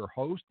O'Heffernan, your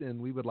host, and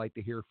we would like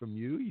to hear from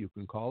you. You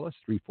can call us,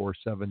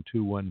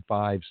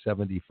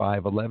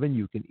 347-215-7511.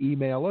 You can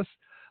email us,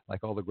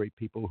 like all the great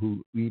people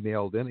who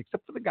emailed in,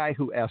 except for the guy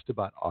who asked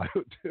about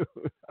auto-tune.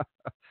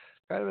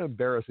 Kind of an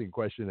embarrassing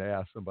question to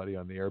ask somebody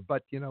on the air,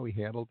 but, he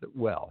handled it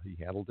well.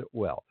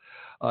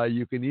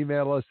 You can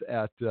email us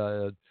at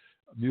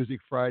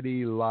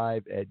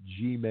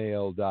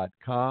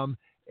musicfridaylive@gmail.com,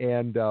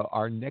 and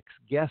our next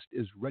guest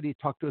is ready to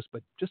talk to us,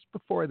 but just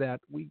before that,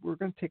 we're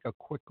going to take a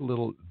quick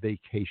little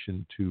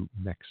vacation to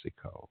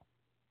Mexico.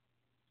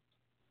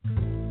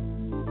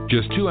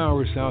 Just 2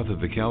 hours south of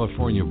the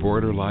California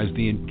border lies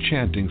the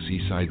enchanting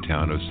seaside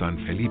town of San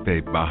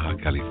Felipe, Baja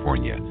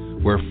California,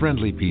 where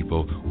friendly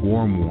people,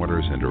 warm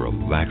waters, and a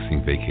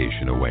relaxing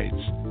vacation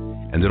awaits.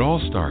 And it all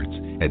starts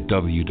at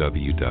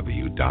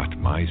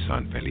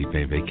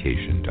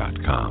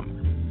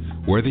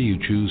www.mysanfelipevacation.com. Whether you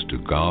choose to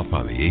golf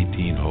on the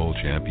 18-hole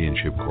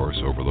championship course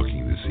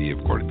overlooking the Sea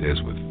of Cortez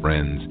with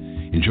friends,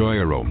 enjoy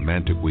a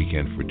romantic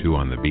weekend for two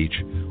on the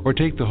beach, or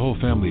take the whole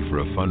family for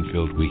a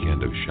fun-filled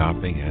weekend of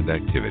shopping and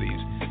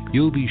activities,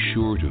 you'll be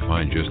sure to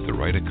find just the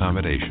right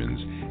accommodations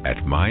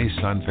at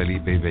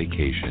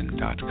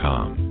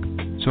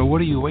mysanfelipevacation.com. So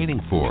what are you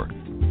waiting for?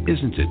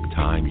 Isn't it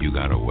time you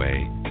got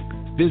away?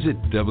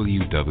 Visit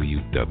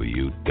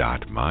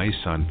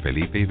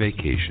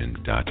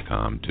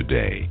www.mysanfelipevacation.com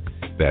today.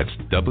 That's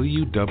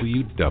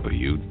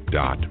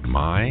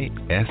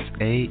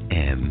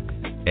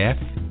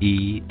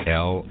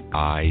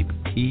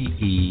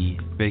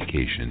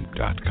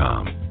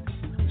www.mysanfelipevacation.com.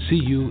 See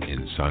you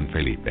in San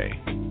Felipe.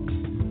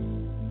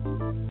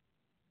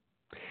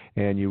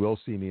 And you will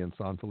see me in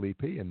San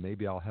Felipe, and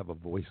maybe I'll have a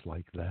voice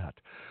like that.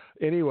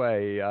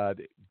 Anyway,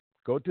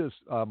 go to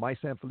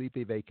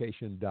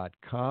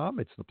mysanfelipevacation.com.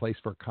 It's the place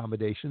for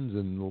accommodations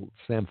in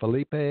San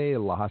Felipe,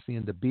 La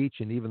Hacienda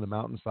Beach, and even the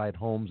mountainside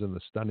homes in the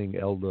stunning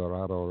El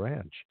Dorado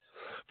Ranch.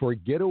 For a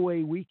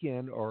getaway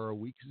weekend or a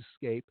week's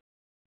escape,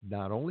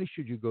 not only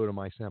should you go to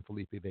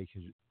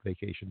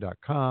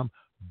mysanfelipevacation.com,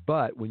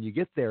 but when you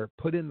get there,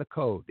 put in the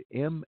code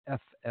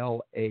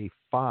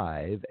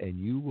MFLA5, and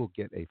you will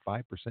get a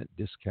 5%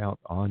 discount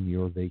on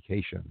your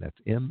vacation. That's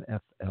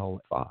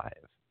MFL5.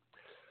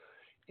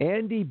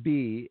 Andy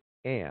B.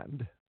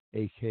 and,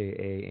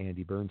 a.k.a.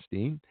 Andy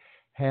Bernstein,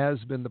 has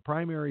been the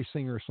primary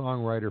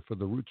singer-songwriter for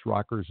the roots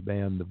rockers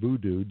band the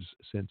Voodudes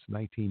since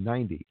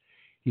 1990.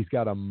 He's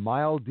got a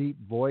mile-deep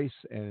voice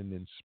and an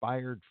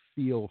inspired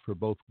feel for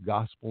both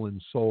gospel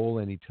and soul,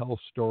 and he tells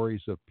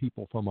stories of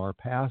people from our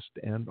past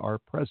and our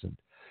present.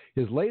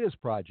 His latest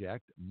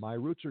project, My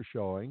Roots Are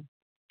Showing,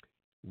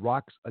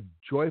 rocks a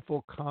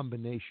joyful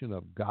combination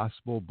of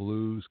gospel,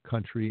 blues,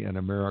 country, and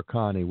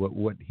Americana,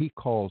 what he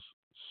calls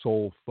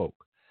soul folk.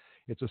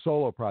 It's a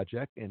solo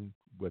project and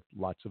with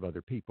lots of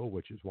other people,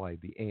 which is why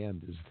the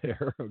 "and" is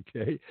there,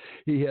 okay?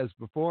 He has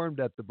performed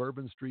at the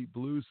Bourbon Street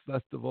Blues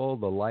Festival,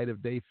 the Light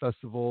of Day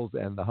Festivals,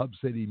 and the Hub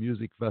City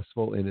Music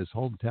Festival in his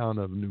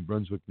hometown of New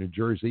Brunswick, New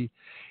Jersey.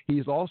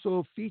 He's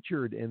also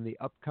featured in the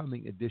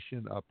upcoming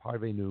edition of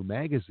Parvenu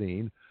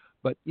magazine,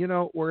 but,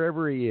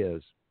 wherever he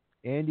is,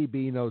 Andy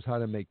B. knows how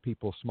to make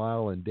people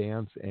smile and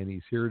dance, and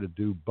he's here to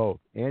do both.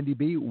 Andy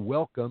B.,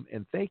 welcome,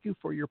 and thank you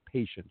for your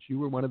patience. You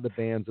were one of the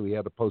bands that we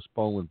had to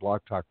postpone when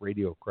Blog Talk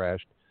Radio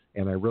crashed,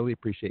 and I really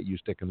appreciate you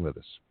sticking with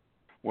us.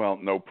 Well,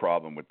 no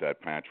problem with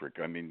that, Patrick.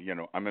 I mean,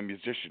 I'm a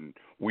musician.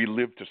 We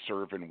live to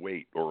serve and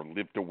wait, or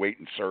live to wait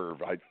and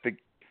serve. I think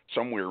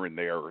somewhere in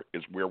there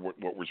is what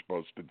we're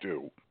supposed to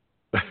do.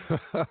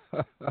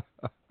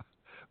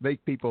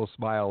 Make people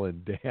smile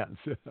and dance.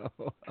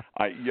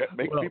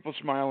 Make people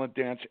smile and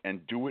dance,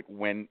 and do it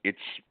when it's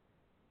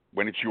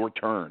your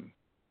turn.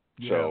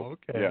 So,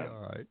 okay, yeah.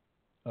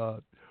 All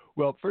right.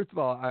 Well, first of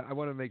all, I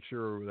want to make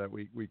sure that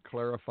we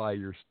clarify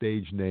your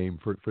stage name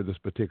for this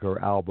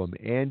particular album.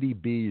 Andy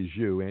B is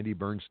you, Andy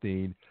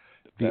Bernstein.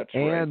 The That's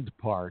right. "and"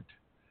 part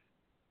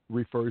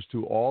refers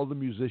to all the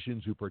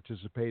musicians who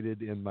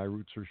participated in My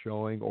Roots Are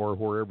Showing, or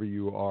wherever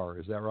you are.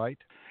 Is that right?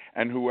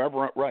 And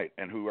whoever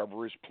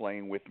is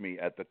playing with me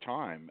at the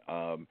time,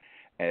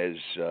 as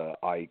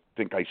I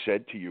think I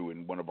said to you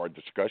in one of our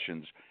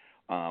discussions,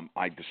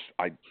 I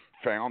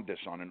found this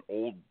on an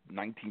old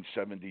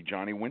 1970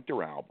 Johnny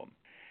Winter album,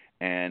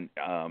 and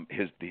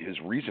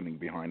his reasoning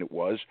behind it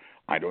was,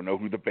 I don't know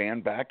who the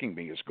band backing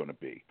me is going to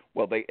be.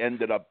 Well, they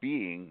ended up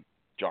being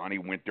Johnny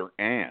Winter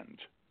and,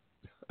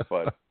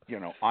 but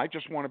I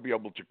just want to be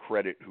able to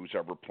credit who's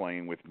ever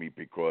playing with me,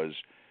 because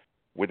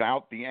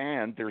without the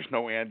 "and", there's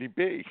no Andy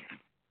B.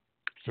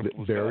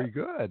 Very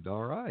good.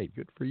 All right.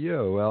 Good for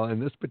you. Well, in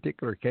this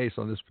particular case,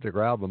 on this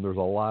particular album, there's a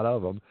lot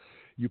of them.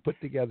 You put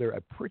together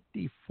a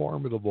pretty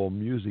formidable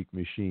music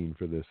machine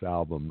for this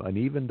album. An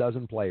even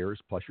dozen players,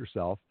 plus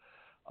yourself,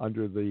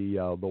 under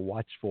the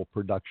watchful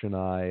production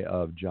eye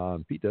of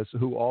John Pittas,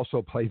 who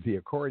also played the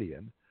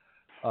accordion.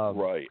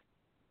 Right.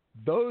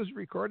 Those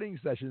recording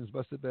sessions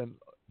must have been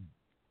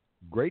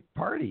great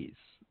parties.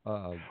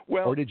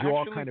 Or did you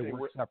all kind of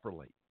work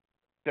separately?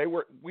 They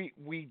were.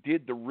 We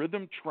did the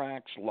rhythm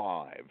tracks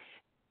live,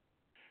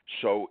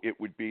 so it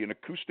would be an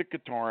acoustic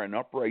guitar, an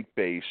upright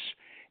bass,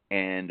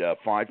 and a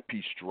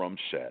 5-piece drum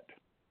set,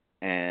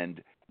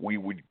 and we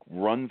would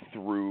run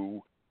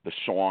through the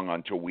song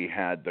until we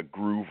had the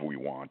groove we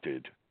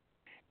wanted,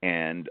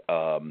 and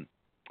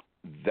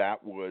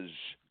that was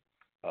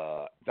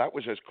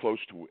as close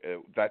to.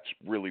 That's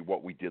really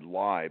what we did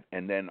live,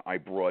 and then I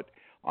brought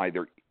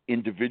either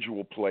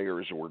individual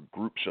players or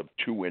groups of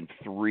 2 and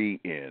 3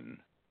 in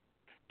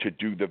to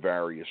do the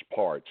various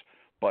parts.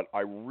 But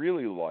I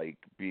really like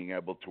being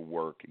able to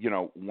work,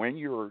 when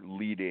you're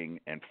leading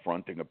and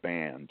fronting a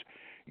band,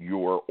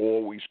 you're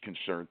always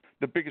concerned.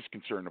 The biggest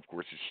concern, of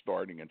course, is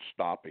starting and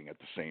stopping at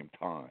the same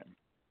time.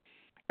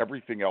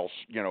 Everything else,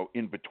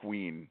 in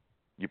between,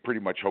 you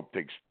pretty much hope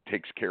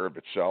takes care of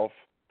itself.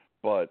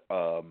 But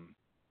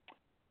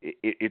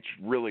it's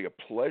really a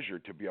pleasure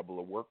to be able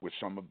to work with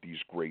some of these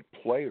great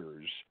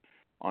players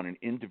on an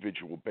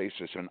individual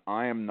basis, and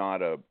I'm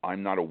not a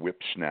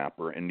whip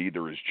snapper, and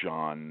neither is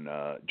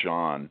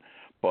John.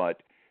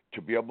 But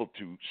to be able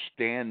to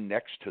stand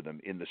next to them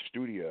in the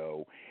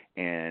studio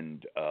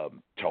and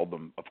tell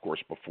them, of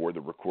course, before the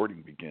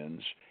recording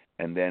begins,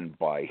 and then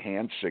by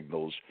hand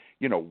signals,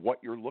 what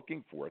you're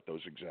looking for at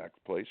those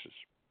exact places.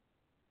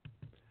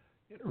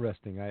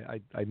 Interesting.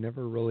 I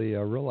never really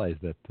realized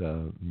that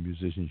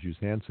musicians use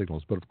hand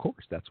signals, but of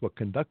course that's what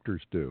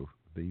conductors do.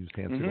 They use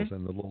hand signals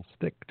and the little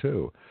stick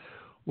too.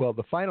 Well,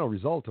 the final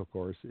result, of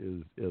course,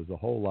 is a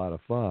whole lot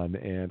of fun,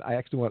 and I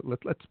actually want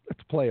let's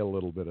play a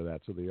little bit of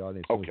that so the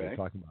audience knows what we're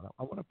talking about.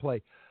 I want to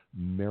play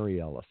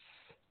Mary Ellis.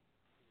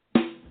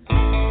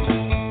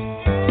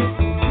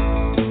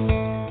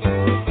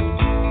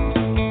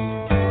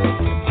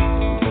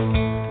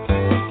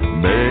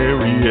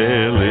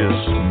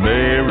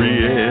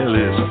 Mary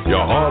Ellis,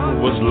 your heart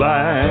was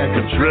like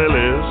a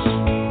trellis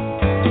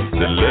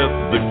that let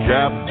the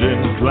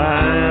captain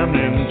climb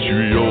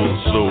into your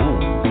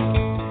soul.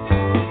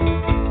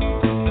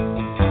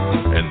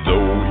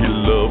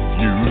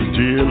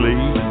 Dearly,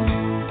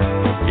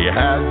 he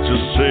had to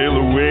sail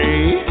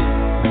away,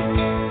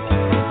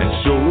 and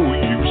so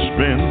you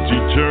spent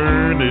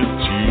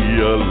eternity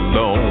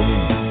alone.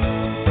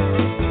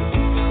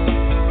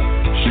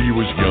 She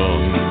was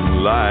young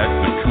like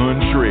the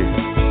country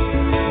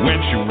when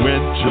she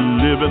went to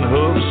live in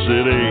Hub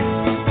City.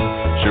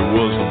 She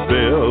was the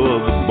belle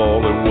of the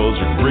ball. It was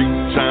a great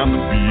time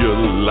to be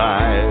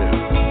alive.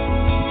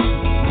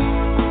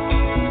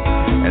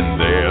 And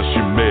there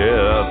she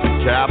met the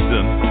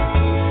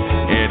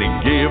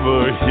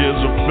his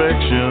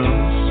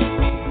affections.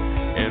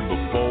 And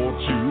before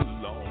too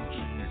long,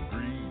 she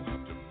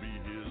agreed to be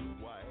his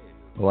wife.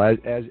 Well,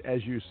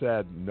 as you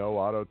said, no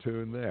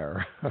auto-tune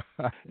there.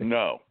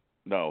 No.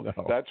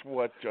 That's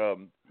what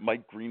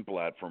Mike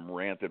Greenblatt from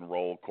Rant and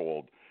Roll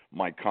called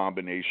my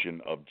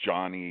combination of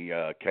Johnny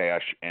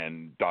Cash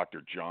and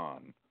Dr.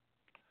 John.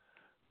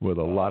 With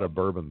a lot of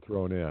bourbon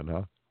thrown in,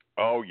 huh?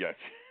 Oh, yes.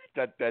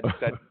 That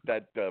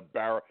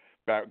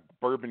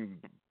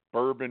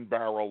bourbon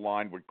barrel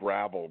lined with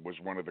gravel was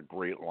one of the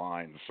great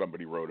lines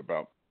somebody wrote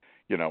about.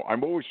 You know,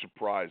 I'm always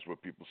surprised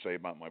what people say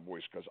about my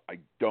voice because I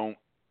don't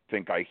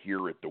think I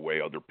hear it the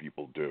way other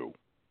people do.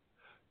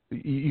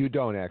 You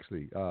don't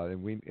actually.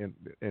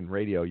 In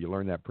radio, you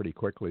learn that pretty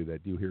quickly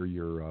that you hear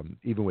your,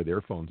 even with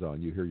earphones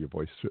on, you hear your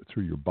voice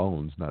through your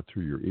bones, not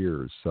through your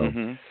ears. So,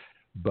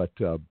 but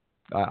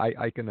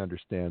I can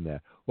understand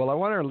that. Well, I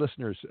want our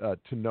listeners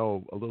to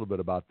know a little bit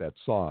about that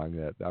song.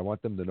 That I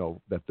want them to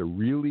know that there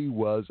really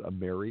was a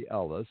Mary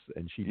Ellis,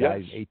 and she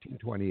died in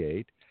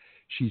 1828.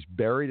 She's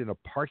buried in a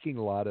parking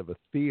lot of a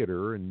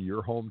theater in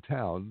your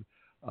hometown.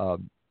 Do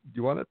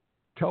you want to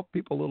tell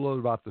people a little bit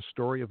about the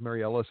story of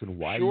Mary Ellis and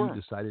why you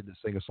decided to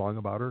sing a song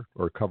about her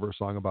or cover a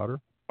song about her?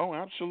 Oh,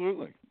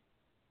 absolutely.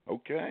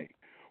 Okay.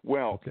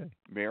 Well,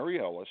 Mary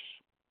Ellis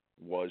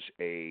was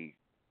a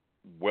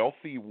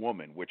wealthy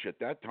woman, which at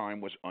that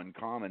time was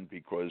uncommon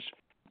because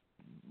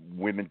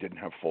women didn't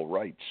have full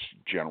rights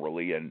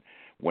generally, and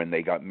when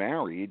they got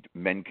married,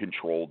 men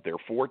controlled their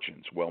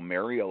fortunes. Well,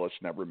 Mary Ellis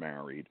never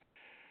married,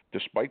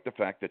 despite the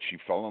fact that she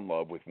fell in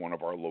love with one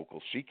of our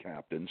local sea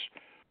captains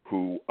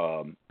who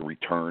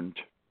returned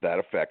that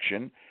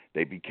affection.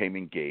 They became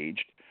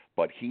engaged,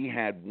 but he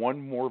had one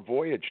more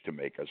voyage to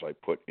make, as I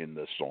put in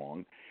the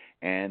song,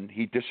 and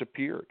he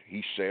disappeared.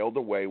 He sailed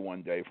away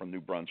one day from New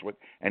Brunswick,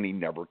 and he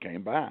never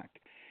came back.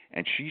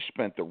 And she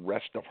spent the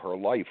rest of her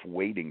life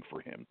waiting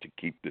for him to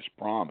keep this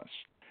promise.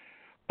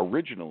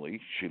 Originally,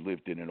 she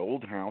lived in an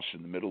old house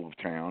in the middle of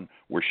town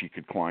where she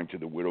could climb to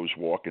the Widow's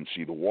Walk and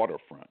see the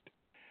waterfront.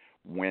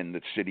 When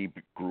the city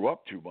grew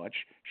up too much,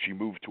 she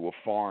moved to a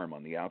farm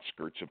on the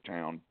outskirts of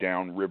town,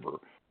 downriver,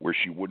 where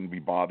she wouldn't be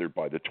bothered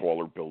by the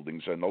taller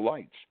buildings and the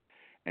lights.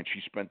 And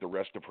she spent the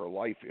rest of her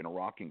life in a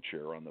rocking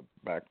chair on the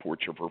back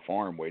porch of her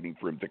farm waiting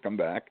for him to come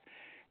back.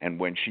 And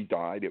when she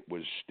died, it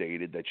was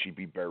stated that she'd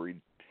be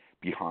buried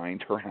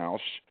behind her house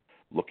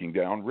looking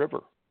downriver.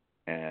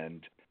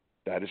 And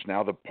that is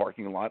now the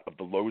parking lot of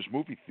the Lowe's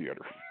movie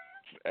theater.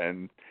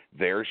 And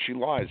there she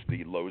lies.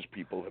 The Lowe's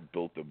people have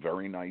built a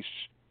very nice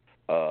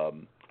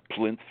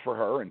plinth for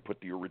her and put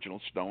the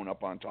original stone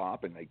up on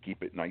top, and they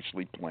keep it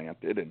nicely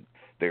planted, and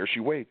there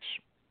she waits.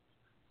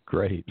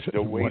 Great.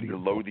 Still waiting to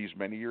load these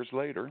many years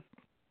later.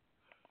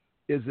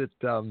 Is it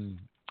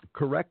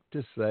correct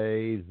to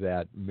say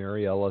that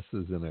Mary Ellis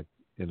is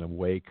in a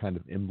way kind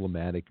of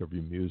emblematic of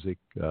your music,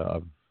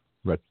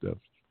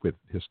 with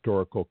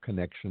historical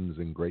connections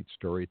and great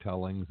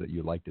storytellings that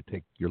you like to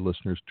take your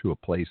listeners to a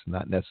place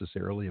not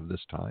necessarily of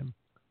this time?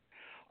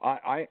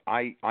 I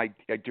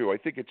do. I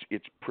think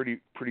it's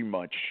pretty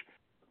much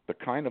the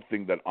kind of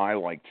thing that I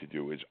like to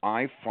do. Is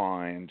I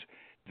find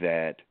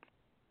that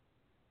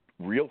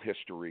real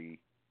history,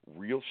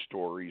 real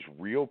stories,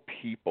 real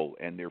people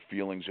and their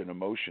feelings and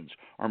emotions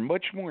are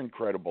much more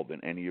incredible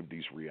than any of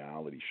these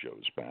reality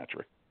shows,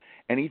 Patrick.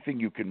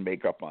 Anything you can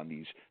make up on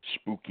these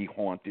spooky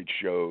haunted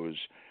shows.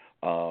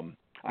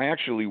 I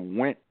actually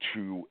went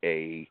to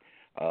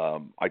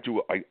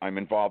I'm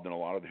involved in a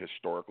lot of the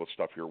historical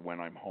stuff here when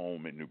I'm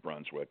home in New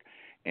Brunswick,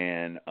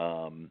 and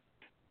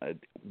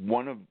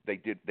they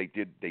did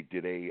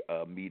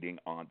a meeting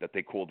on that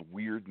they called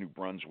Weird New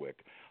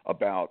Brunswick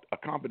about a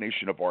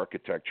combination of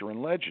architecture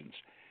and legends,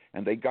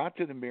 and they got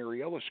to the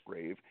Mary Ellis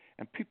grave,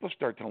 and people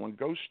start telling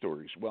ghost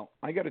stories. Well,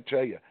 I got to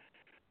tell you,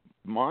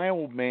 my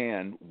old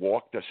man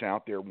walked us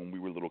out there when we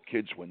were little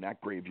kids when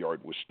that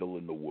graveyard was still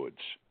in the woods.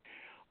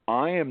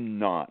 I am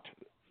not,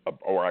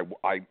 or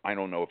I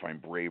don't know if I'm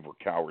brave or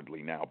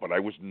cowardly now, but I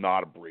was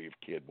not a brave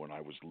kid when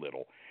I was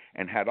little.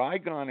 And had I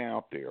gone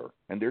out there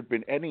and there'd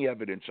been any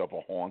evidence of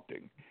a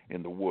haunting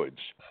in the woods,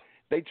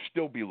 they'd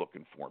still be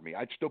looking for me.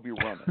 I'd still be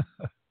running.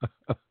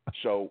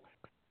 So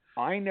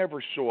I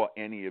never saw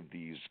any of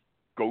these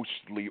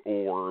ghostly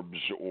orbs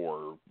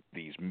or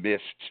these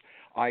mists.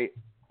 I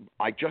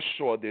just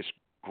saw this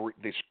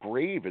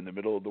grave in the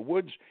middle of the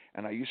woods,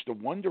 and I used to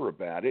wonder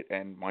about it.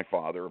 And my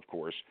father, of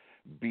course,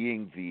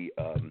 being the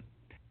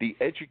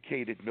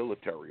educated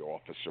military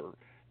officer,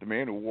 the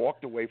man who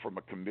walked away from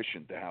a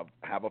commission to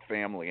have a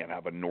family and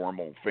have a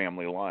normal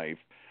family life,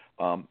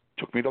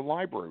 took me to the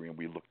library and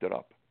we looked it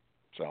up.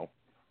 So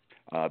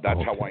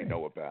that's how I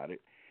know about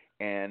it.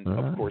 And,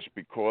 of course,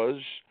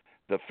 because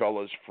the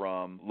fellas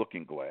from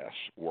Looking Glass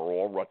were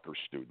all Rutgers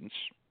students,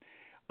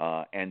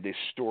 and this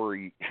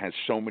story has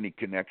so many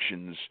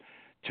connections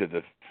to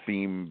the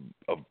theme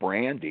of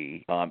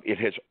brandy, it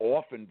has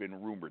often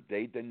been rumored.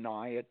 They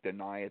deny it.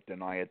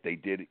 They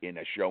did in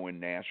a show in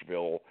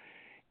Nashville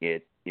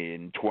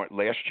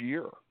last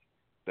year.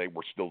 They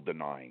were still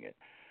denying it.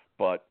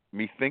 But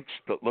methinks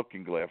that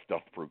Looking Glass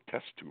doth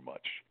protest too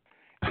much.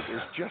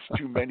 There's just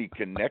too many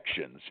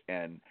connections.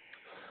 And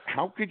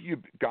how could you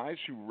guys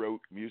who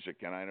wrote music,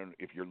 and I don't know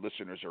if your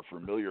listeners are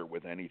familiar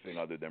with anything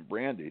other than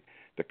Brandy,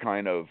 the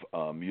kind of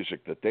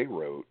music that they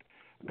wrote,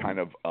 kind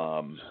of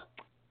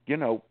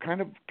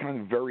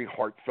very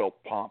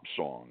heartfelt pop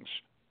songs.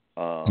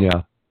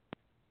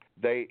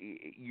 They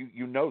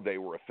they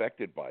were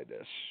affected by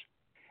this.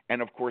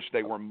 And of course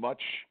they were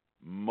much,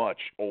 much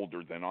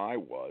older than I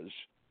was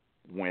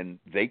when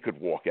they could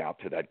walk out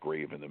to that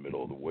grave in the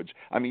middle of the woods.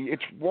 I mean,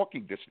 it's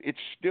walking distance. It's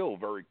still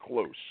very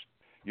close.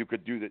 You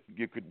could do that.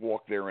 You could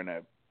walk there in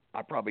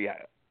probably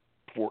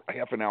for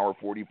half an hour,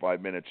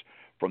 45 minutes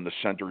from the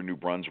center of New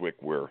Brunswick,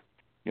 where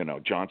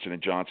Johnson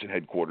 & Johnson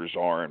headquarters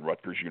are, and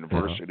Rutgers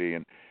University,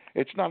 and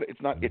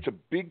it's a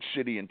big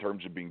city in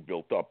terms of being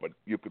built up, but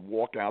you could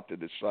walk out to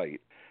the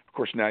site. Of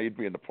course, now you'd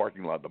be in the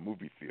parking lot of the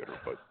movie theater,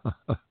 but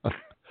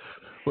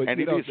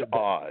and it is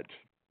odd.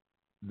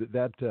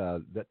 That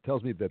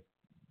tells me that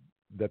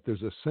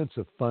there's a sense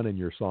of fun in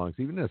your songs,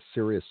 even a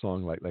serious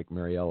song like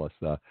Mary Ellis.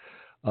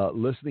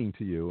 Listening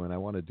to you, and I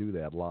want to do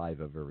that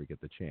live if I ever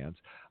get the chance,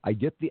 I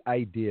get the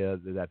idea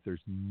that there's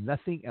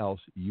nothing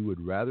else you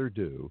would rather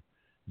do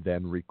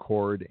than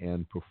record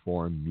and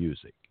perform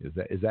music. Is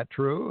that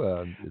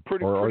true?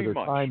 Pretty are there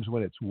much. Times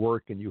when it's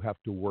work and you have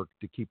to work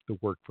to keep the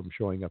work from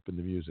showing up in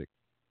the music?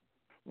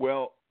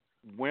 Well,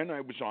 when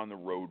I was on the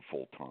road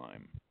full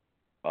time,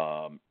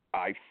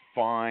 I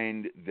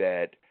find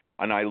that,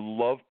 and I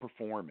love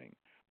performing,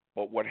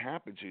 but what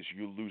happens is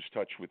you lose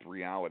touch with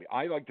reality.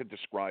 I like to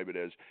describe it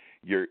as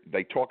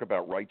they talk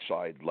about right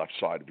side, left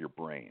side of your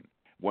brain.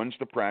 One's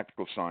the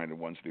practical side and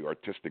one's the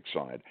artistic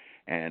side.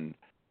 And,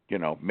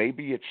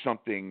 maybe it's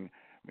something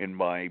in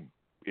the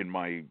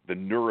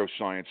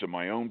neuroscience of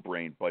my own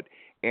brain, but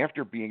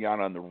after being out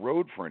on the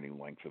road for any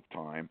length of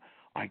time,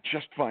 I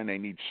just find I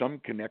need some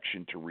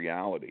connection to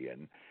reality.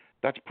 And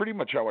that's pretty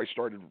much how I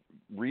started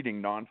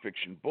reading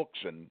nonfiction books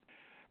and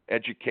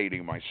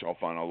educating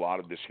myself on a lot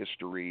of this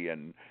history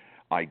and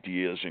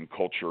ideas and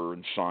culture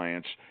and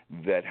science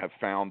that have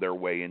found their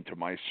way into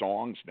my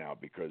songs now,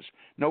 because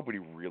nobody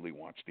really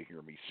wants to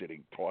hear me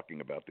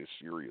talking about this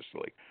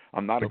seriously.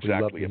 I'm not Nobody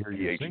exactly a love to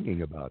hear you PhD.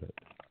 singing about it.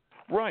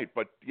 Right,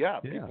 but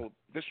people,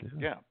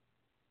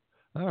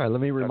 All right, let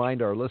me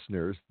remind our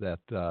listeners that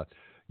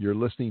you're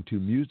listening to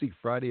Music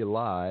Friday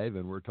Live,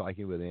 and we're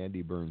talking with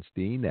Andy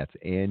Bernstein. That's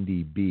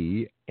Andy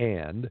B.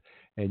 And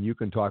you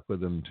can talk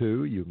with him,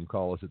 too. You can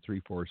call us at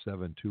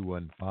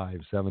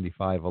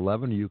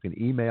 347-215-7511. You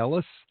can email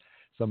us.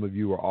 Some of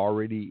you are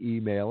already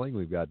emailing.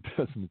 We've got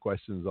some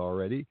questions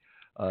already.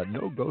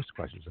 No ghost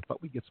questions. I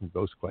thought we'd get some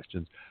ghost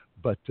questions.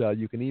 But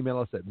you can email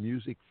us at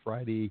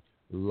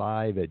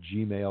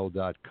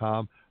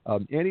musicfridaylive@gmail.com.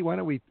 Andy, why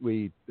don't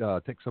we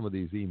take some of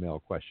these email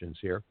questions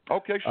here?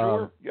 Okay,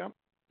 sure. Yeah.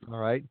 All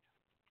right.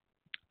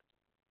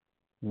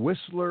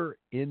 Whistler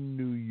in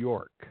New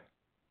York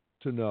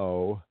to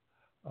know,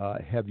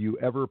 have you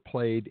ever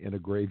played in a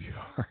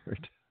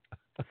graveyard?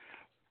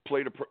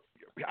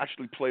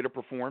 Actually played a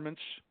performance?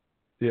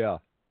 Yeah.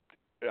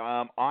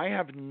 I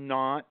have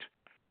not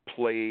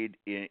played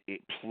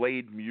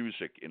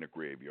music in a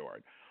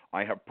graveyard.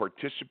 I have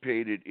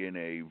participated in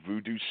a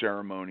voodoo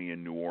ceremony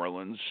in New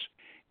Orleans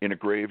in a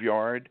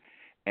graveyard,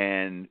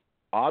 and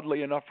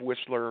oddly enough,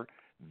 Whistler,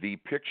 the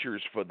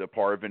pictures for the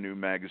Parvenu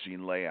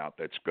magazine layout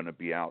that's going to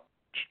be out,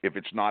 if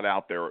it's not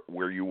out there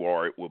where you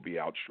are, it will be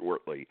out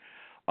shortly.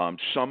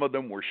 Some of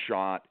them were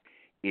shot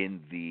in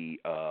the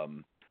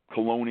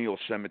Colonial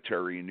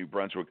Cemetery in New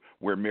Brunswick,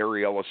 where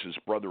Mary Ellis's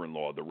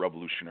brother-in-law, the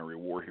Revolutionary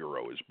War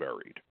hero, is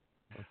buried.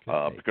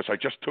 Okay. Because I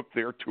just took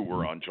their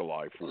tour on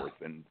July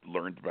 4th and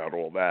learned about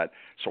all that,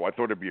 so I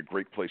thought it'd be a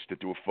great place to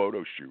do a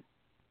photo shoot.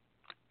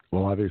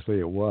 Well, obviously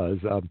it was.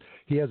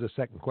 He has a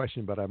second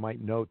question, but I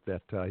might note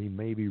that he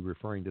may be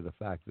referring to the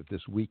fact that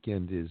this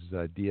weekend is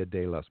Dia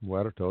de los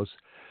Muertos,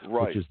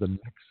 right, which is the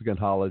Mexican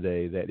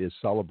holiday that is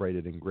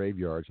celebrated in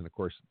graveyards. And, of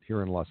course,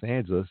 here in Los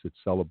Angeles,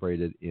 it's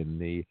celebrated in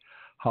the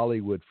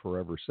Hollywood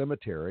Forever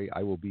Cemetery.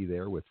 I will be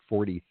there with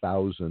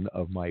 40,000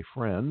 of my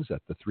friends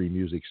at the 3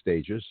 music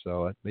stages,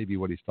 so that may be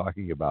what he's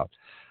talking about.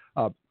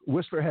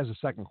 Whistler has a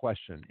second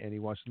question, and he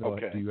wants to know,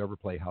 do you ever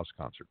play house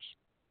concerts?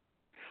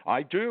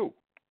 I do.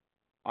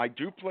 I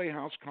do play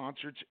house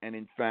concerts, and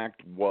in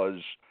fact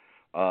was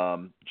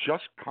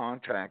just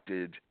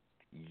contacted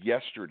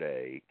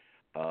yesterday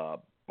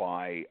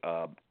by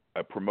a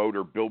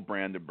promoter, Bill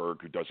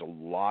Brandenburg, who does a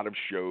lot of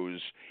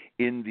shows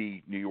in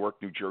the New York,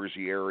 New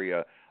Jersey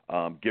area,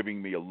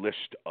 giving me a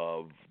list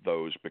of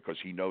those because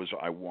he knows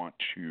I want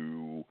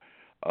to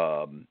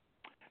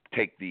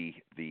take the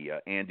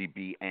Andy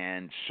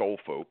B.AND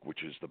SoulFolk,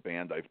 which is the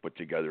band I've put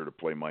together to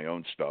play my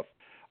own stuff,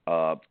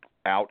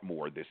 out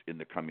more in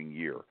the coming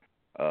year.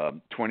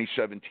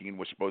 2017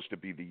 was supposed to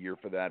be the year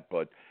for that,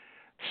 but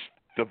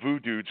the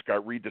Voodudes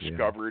got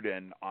rediscovered,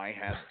 and I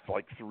had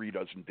like 3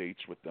 dozen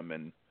dates with them,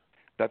 and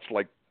that's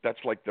like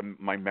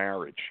my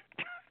marriage.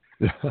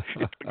 It's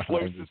the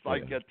closest I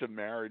get to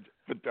marriage,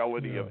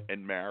 fidelity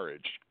and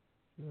marriage.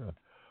 Yeah.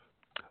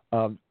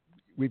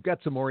 we've got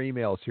some more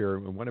emails here,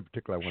 and one in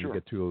particular I want to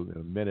get to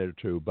in a minute or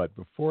two. But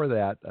before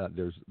that,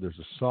 there's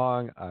a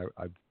song I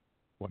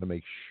want to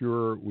make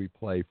sure we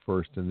play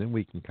first, and then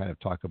we can kind of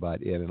talk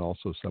about it and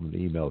also some of the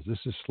emails. This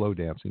is Slow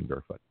Dancing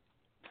Barefoot.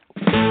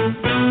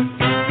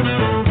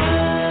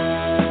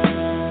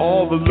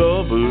 All the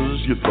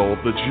lovers you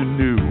thought that you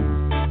knew,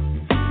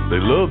 they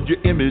loved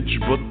your image,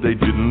 but they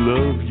didn't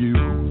love you.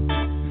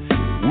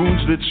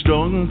 Wounds that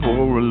stung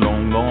for a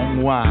long,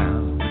 long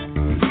while,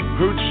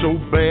 hurt so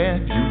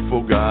bad you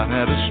forgot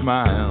how to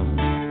smile.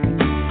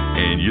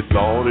 And you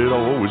thought it'd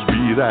always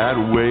be that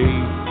way,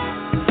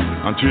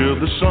 until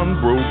the sun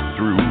broke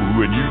through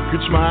and you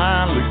could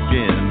smile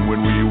again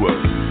when we were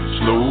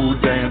slow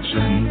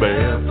dancing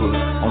barefoot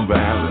on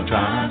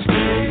Valentine's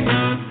Day.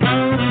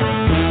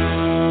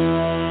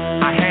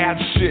 I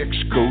had 6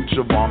 coats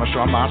of varnish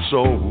on my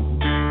soul.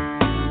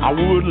 I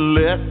wouldn't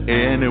let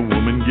any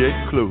woman get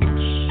close.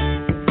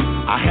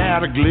 I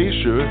had a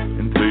glacier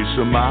in place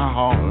of my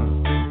heart.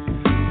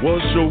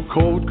 Was so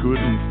cold,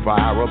 couldn't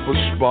fire up a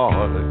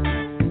spark.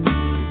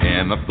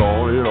 And I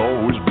thought it'd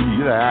always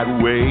be that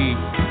way,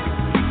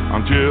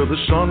 until the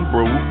sun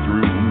broke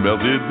through,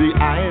 melted the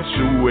ice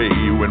away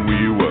when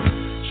we were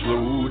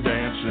slow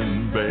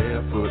dancing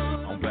barefoot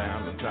on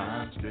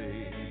Valentine's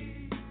Day.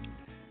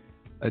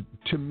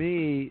 To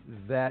me,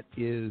 that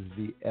is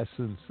the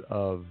essence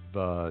of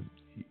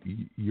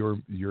your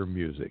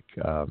music.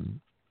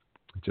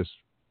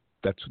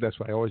 That's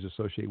what I always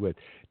associate with.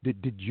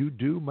 Did you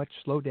do much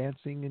slow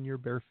dancing in your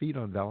bare feet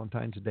on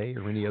Valentine's Day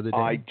or any other day?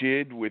 I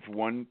did with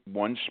one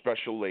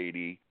special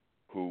lady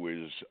who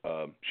is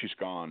she's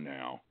gone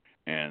now.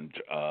 And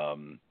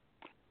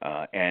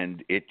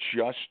it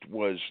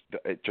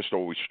just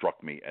always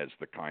struck me as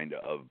the kind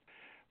of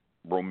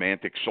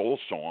romantic soul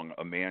song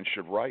a man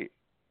should write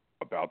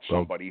about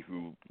somebody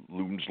who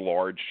looms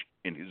large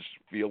in his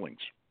feelings.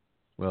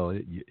 Well,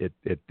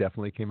 it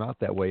definitely came out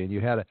that way. And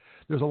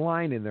there's a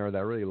line in there that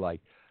I really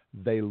liked.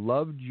 They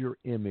loved your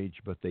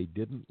image, but they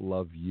didn't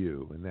love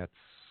you. And that's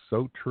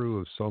so true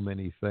of so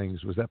many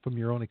things. Was that from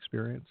your own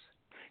experience?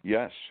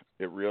 Yes,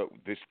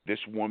 this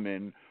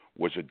woman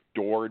was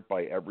adored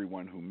by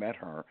everyone who met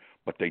her,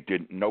 but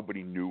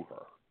nobody knew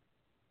her.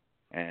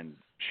 And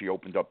she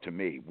opened up to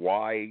me.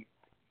 Why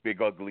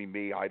big ugly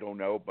me? I don't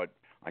know, but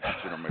I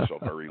consider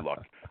myself very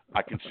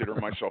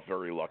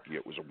lucky.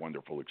 It was a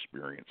wonderful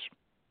experience.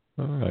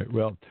 All right.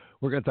 Well,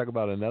 we're going to talk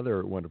about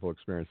another wonderful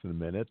experience in a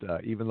minute.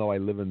 Even though I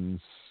live in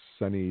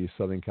sunny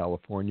Southern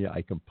California,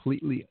 I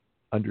completely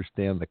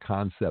understand the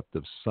concept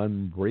of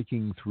sun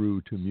breaking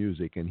through to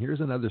music. And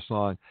here's another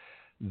song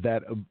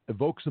that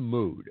evokes a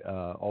mood,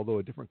 although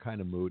a different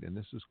kind of mood, and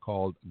this is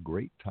called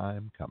Great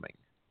Time Coming.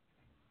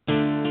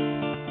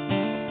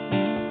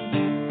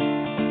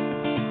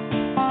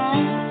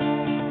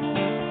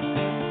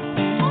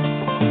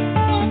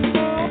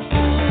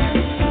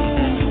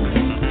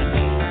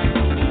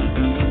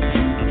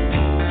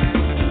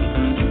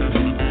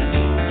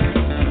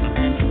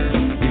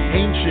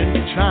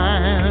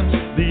 Times,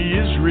 the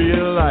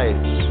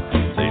Israelites,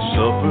 they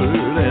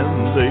suffered and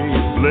they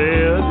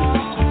bled,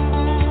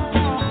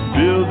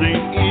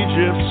 building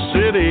Egypt's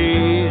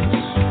cities,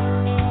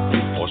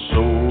 or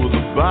so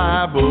the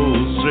Bible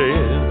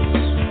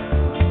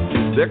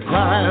says. Their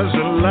cries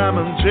and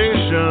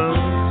lamentations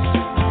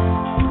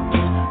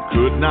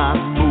could not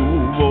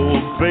move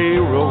old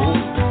Pharaoh,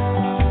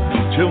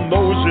 till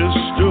Moses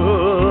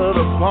stood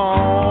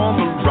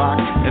upon the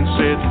rock and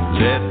said,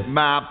 "Let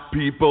my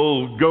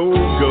people go,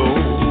 go.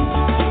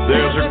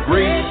 There's a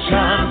great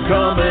time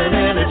coming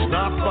and it's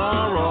not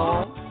far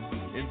off.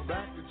 In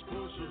fact, it's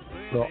closer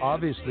than." So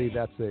obviously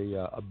that's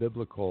a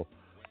biblical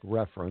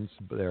reference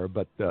there,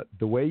 but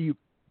the way you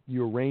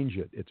arrange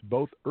it, it's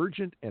both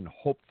urgent and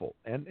hopeful,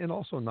 and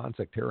also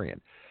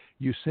non-sectarian.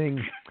 You sing,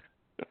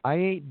 "I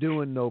ain't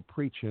doing no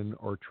preaching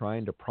or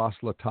trying to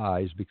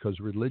proselytize, because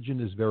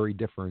religion is very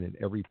different in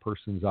every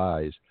person's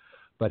eyes.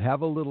 But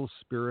have a little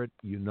spirit,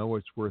 you know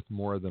it's worth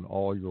more than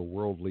all your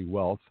worldly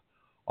wealth.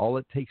 All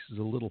it takes is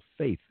a little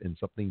faith in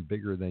something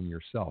bigger than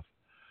yourself."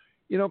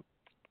 You know,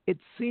 it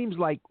seems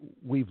like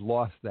we've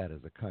lost that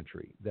as a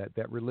country,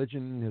 that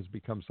religion has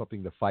become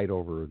something to fight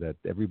over, that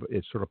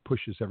it sort of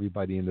pushes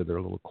everybody into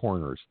their little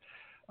corners.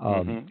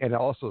 And it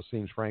also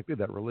seems, frankly,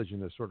 that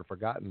religion has sort of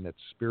forgotten that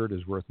spirit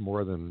is worth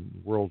more than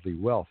worldly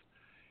wealth.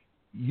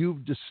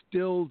 You've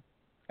distilled,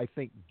 I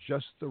think,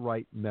 just the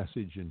right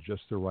message and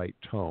just the right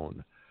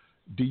tone.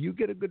 Do you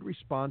get a good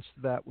response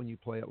to that when you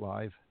play it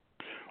live?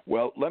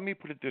 Well, let me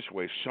put it this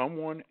way.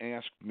 Someone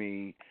asked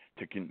me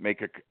to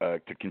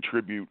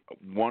contribute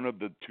one of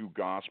the 2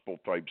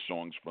 gospel-type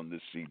songs from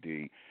this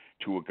CD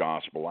to a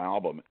gospel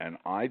album, and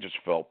I just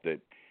felt that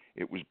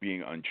it was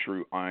being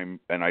untrue. And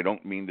I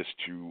don't mean this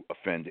to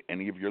offend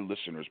any of your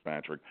listeners,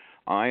 Patrick.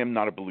 I am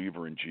not a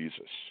believer in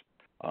Jesus.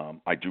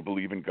 I do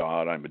believe in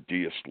God. I'm a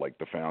deist like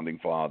the founding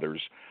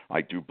fathers.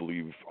 I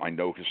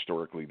know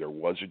historically there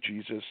was a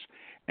Jesus,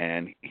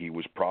 and he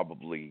was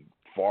probably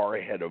far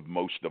ahead of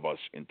most of us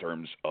in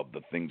terms of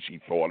the things he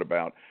thought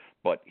about,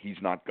 but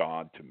he's not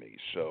God to me.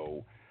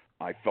 So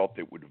I felt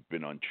it would have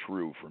been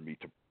untrue for me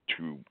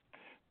to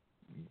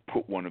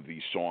put one of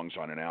these songs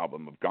on an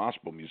album of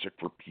gospel music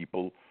for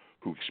people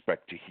who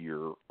expect to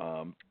hear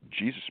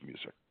Jesus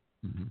music.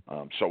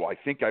 Mm-hmm. So I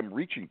think I'm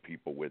reaching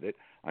people with it.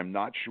 I'm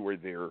not sure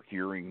they're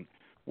hearing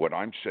what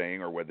I'm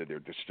saying or whether they're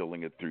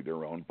distilling it through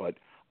their own, but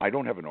I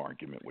don't have an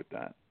argument with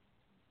that.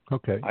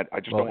 Okay. I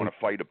just don't want to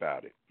fight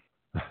about it.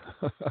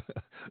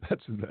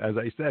 That's, as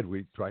I said,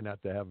 we try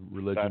not to have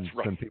religion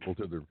send people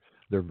to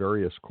their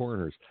various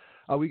corners.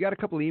 We got a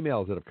couple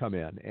emails that have come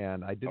in,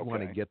 and I did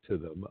want to get to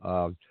them.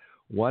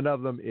 One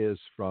of them is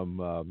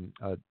from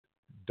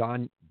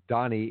Donnie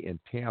in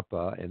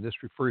Tampa, and this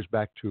refers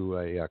back to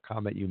a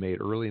comment you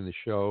made early in the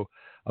show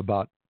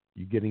about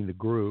you getting the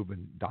groove.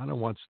 And Donna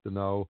wants to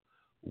know,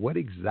 what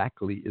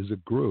exactly is a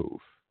groove?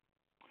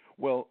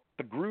 Well,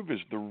 the groove is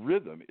the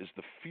rhythm, is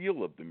the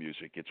feel of the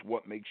music. It's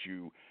what makes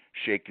you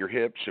shake your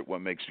hips. It's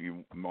what makes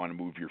you want to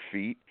move your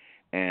feet.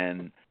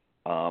 And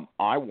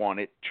I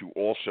want it to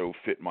also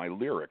fit my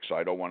lyrics.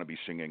 I don't want to be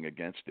singing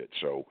against it.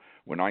 So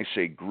when I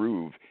say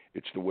groove,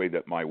 it's the way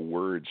that my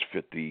words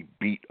fit the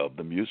beat of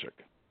the music.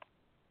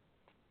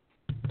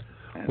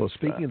 And well,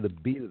 speaking of the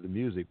beat of the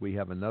music, we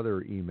have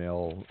another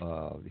email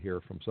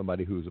here from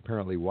somebody who's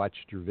apparently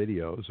watched your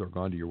videos or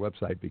gone to your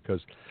website, because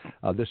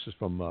this is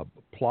from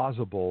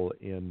Plausible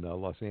in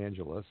Los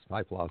Angeles.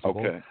 Hi,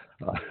 Plausible. Okay.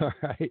 All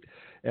right.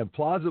 And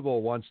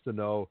Plausible wants to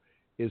know,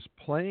 is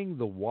playing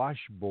the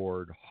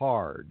washboard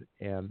hard,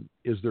 and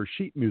is there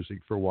sheet music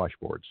for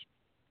washboards?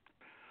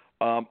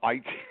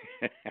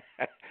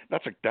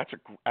 That's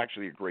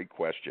actually a great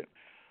question.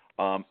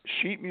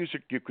 Sheet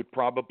music, you could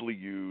probably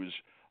use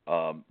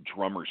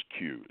drummer's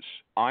cues.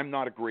 I'm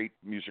not a great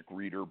music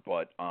reader,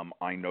 but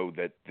I know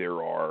that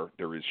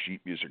there is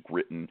sheet music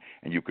written,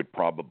 and you could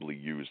probably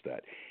use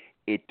that.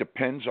 It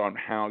depends on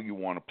how you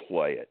want to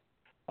play it.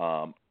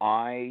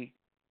 I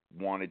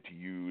wanted to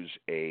use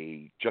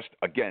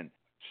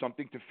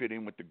something to fit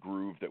in with the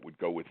groove that would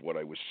go with what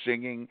I was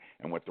singing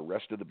and what the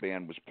rest of the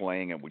band was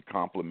playing and would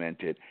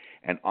complement it.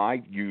 And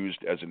I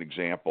used, as an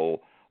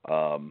example,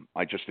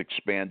 I just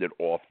expanded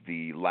off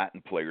the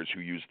Latin players who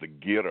use the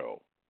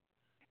gyro.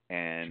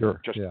 And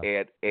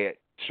add.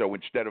 So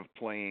instead of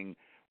playing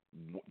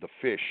the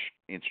fish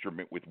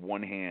instrument with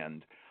one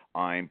hand,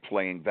 I'm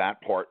playing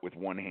that part with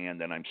one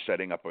hand, and I'm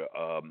setting up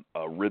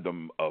a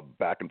rhythm, a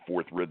back and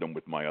forth rhythm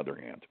with my other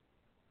hand.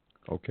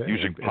 Okay.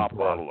 Using pop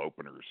bottle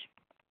openers.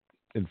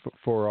 And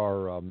for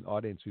our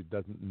audience who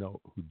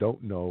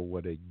don't know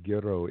what a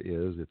gyro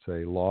is, it's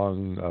a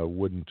long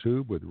wooden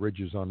tube with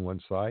ridges on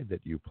one side that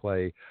you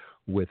play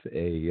with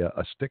a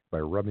stick by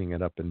rubbing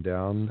it up and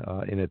down,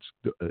 and it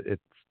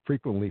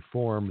frequently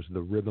forms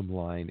the rhythm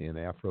line in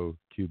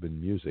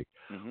Afro-Cuban music.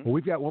 Mm-hmm. Well,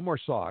 we've got one more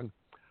song,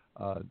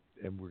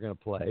 and we're going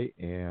to play,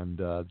 and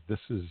this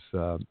is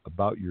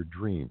about your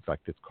dream. In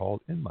fact, it's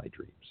called In My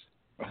Dreams.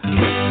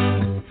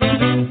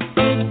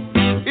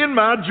 In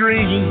my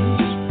dreams,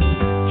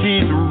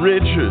 Keith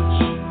Richards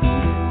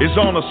is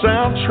on a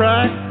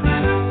soundtrack,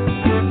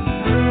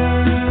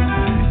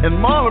 and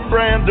Marlon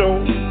Brando,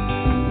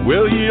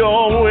 well, he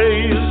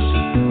always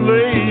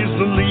plays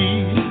the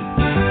lead.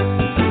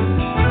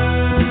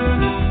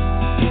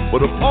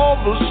 But of all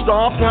the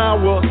star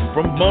power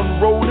from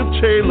Monroe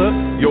to Taylor,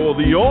 you're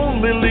the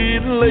only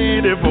leading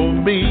lady for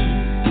me,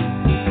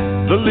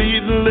 the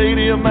leading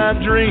lady of my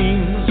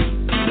dreams.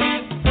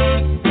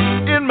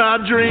 In my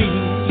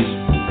dreams,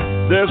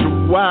 there's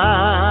a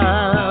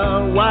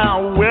wild,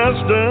 wild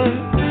western,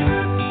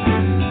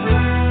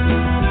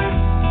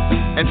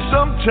 and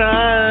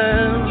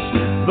sometimes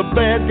the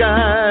bad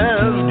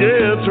guys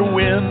get to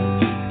win.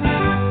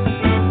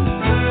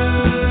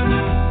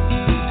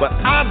 But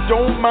I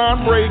don't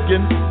mind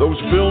breaking those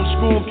film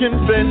school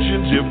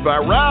conventions if I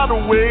ride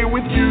away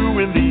with you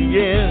in the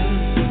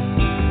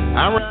end.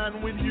 I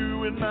ride with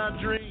you in my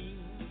dreams.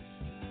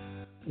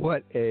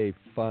 What a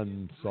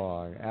fun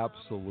song!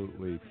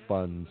 Absolutely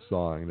fun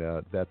song.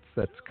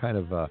 That's kind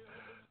of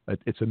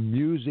it's a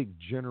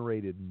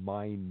music-generated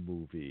mind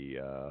movie.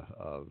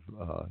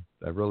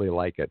 I really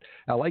like it.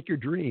 I like your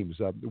dreams.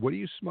 What do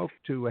you smoke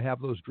to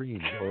have those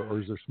dreams, or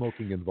is there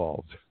smoking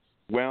involved?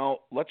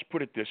 Well, let's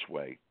put it this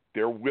way.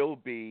 There will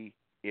be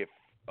if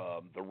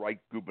the right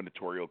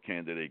gubernatorial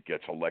candidate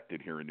gets elected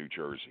here in New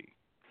Jersey.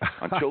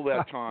 Until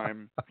that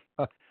time,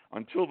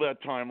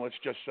 let's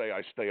just say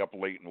I stay up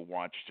late and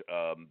watch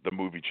the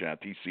movie channel,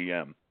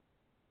 TCM.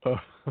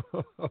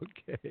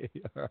 Okay,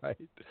 all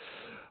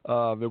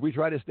right. We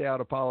try to stay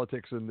out of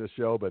politics in this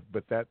show, but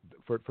that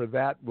for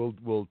that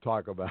we'll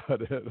talk about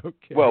it.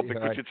 Okay. Well,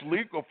 because it's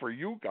legal for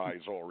you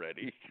guys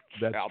already.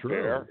 That's out true.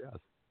 there. Yes.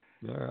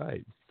 All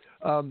right.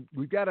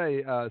 We've got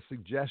a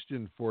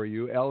suggestion for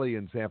you. Ellie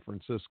in San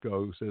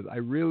Francisco says, I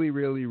really,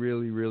 really,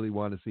 really, really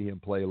want to see him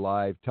play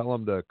live. Tell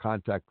him to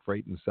contact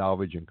Freight and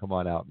Salvage and come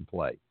on out and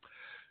play.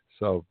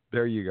 So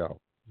there you go.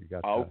 You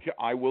got okay,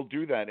 I will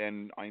do that.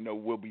 And I know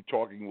we'll be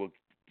talking,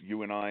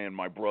 you and I and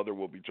my brother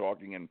will be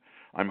talking, and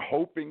I'm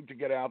hoping to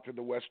get out to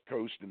the West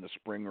Coast in the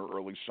spring or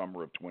early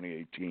summer of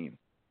 2018.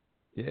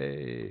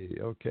 Yay.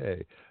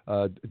 Okay.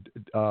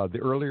 The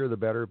earlier the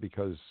better,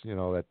 because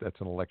that's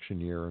an election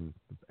year and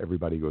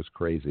everybody goes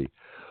crazy.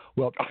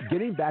 Well,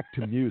 getting back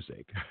to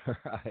music,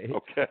 right?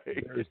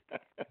 Okay.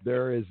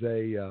 There is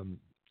a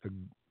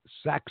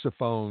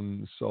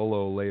saxophone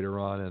solo later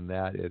on in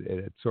that.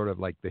 It's sort of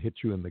like the hit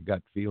you in the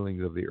gut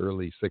feelings of the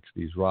early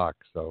 '60s rock.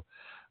 So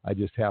I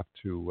just have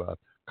to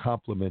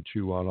compliment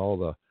you on all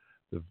the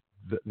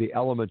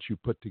elements you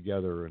put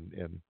together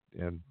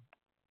and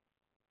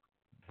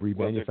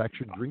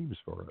remanufactured dreams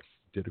for us.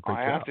 Did a great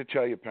job. I have to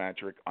tell you,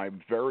 Patrick,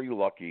 I'm very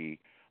lucky,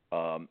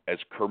 as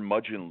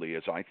curmudgeonly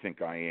as I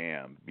think I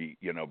am,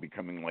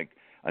 becoming like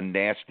a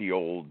nasty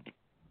old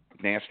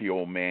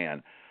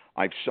man.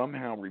 I've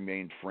somehow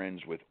remained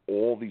friends with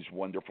all these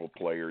wonderful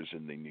players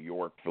in the New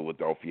York,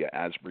 Philadelphia,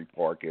 Asbury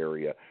Park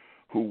area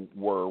who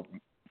were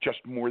just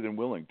more than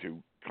willing to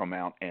come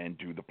out and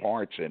do the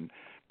parts, and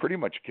pretty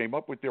much came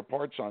up with their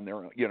parts on their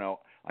own.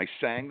 I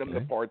sang them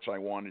the parts I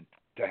wanted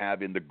to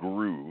have in the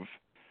groove,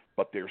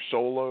 but their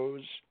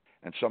solos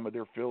and some of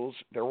their fills,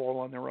 they're all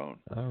on their own.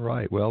 All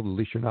right. Well, at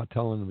least you're not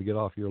telling them to get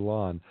off your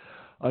lawn.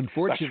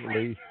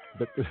 Unfortunately,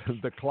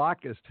 the clock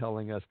is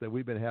telling us that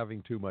we've been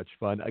having too much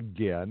fun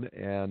again,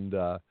 and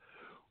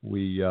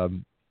we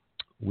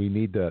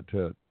need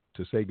to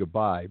say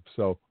goodbye.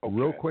 So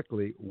real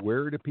quickly,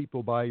 where do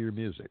people buy your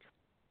music?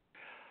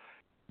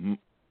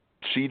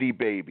 CD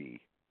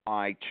Baby,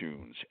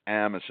 iTunes,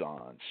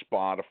 Amazon,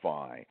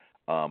 Spotify,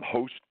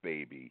 Host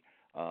Baby.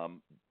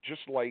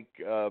 Just like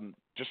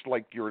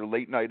your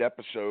late night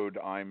episode,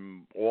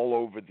 I'm all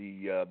over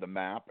the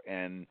map,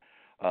 and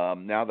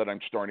now that I'm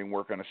starting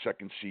work on a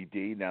second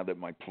CD, now that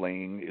my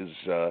playing is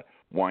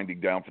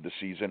winding down for the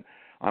season,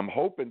 I'm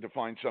hoping to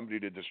find somebody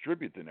to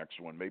distribute the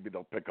next one. Maybe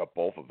they'll pick up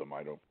both of them.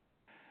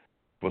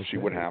 We'll see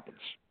what happens.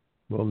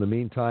 Well, in the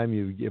meantime,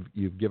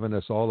 you've given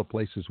us all the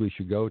places we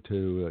should go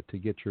to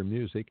get your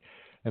music,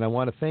 and I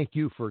want to thank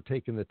you for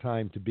taking the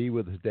time to be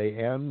with us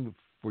today, and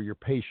for your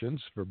patience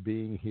for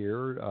being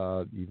here,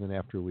 even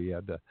after we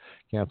had to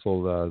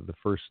cancel the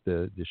first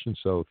edition.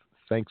 So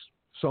thanks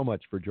so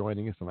much for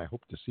joining us, and I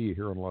hope to see you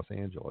here in Los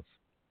Angeles.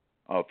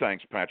 Oh,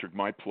 thanks, Patrick.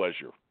 My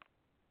pleasure.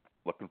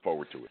 Looking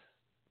forward to it.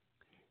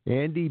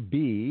 Andy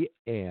B.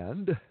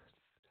 and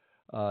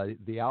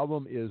the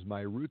album is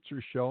My Roots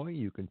Are Showing.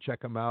 You can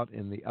check them out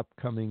in the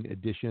upcoming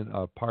edition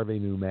of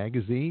Parvenu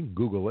magazine.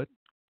 Google it,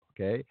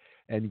 okay?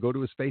 And go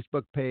to his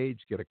Facebook page,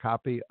 get a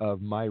copy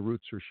of My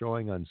Roots Are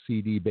Showing on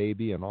CD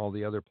Baby and all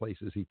the other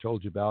places he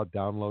told you about,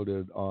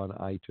 downloaded on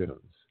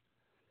iTunes.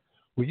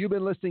 Well, you've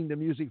been listening to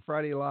Music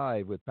Friday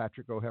Live with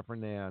Patrick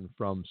O'Heffernan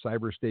from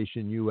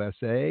Cyberstation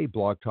USA,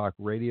 Blog Talk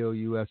Radio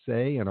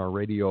USA, and our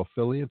radio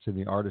affiliates in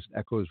the Artist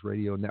Echoes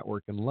Radio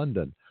Network in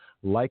London.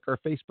 Like our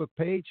Facebook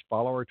page,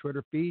 follow our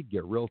Twitter feed,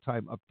 get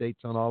real-time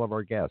updates on all of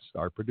our guests.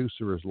 Our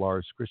producer is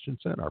Lars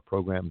Christensen. Our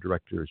program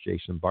director is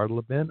Jason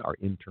Bartleben. Our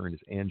intern is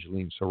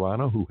Angeline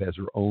Serrano, who has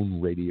her own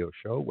radio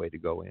show. Way to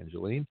go,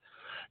 Angeline.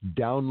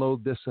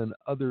 Download this and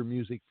other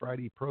Music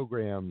Friday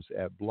programs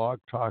at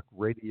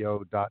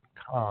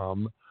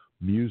blogtalkradio.com,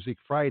 Music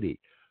Friday.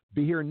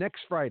 Be here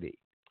next Friday.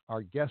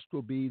 Our guest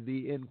will be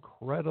the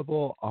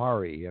incredible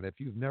Ari. And if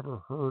you've never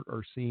heard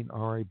or seen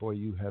Ari, boy,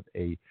 you have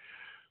a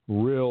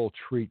real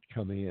treat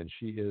coming in.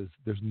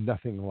 There's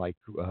nothing like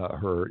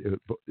her,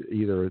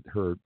 either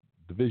the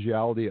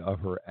visuality of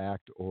her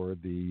act or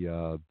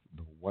the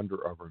wonder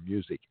of her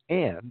music.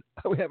 And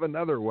we have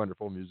another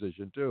wonderful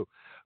musician too.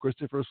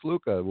 Christopher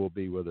Sluka will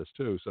be with us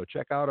too. So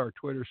check out our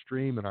Twitter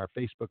stream and our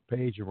Facebook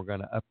page,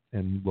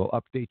 and we'll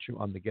update you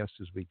on the guests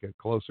as we get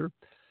closer.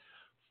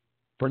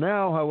 For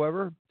now,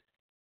 however,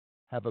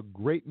 have a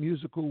great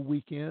musical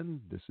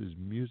weekend. This is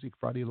Music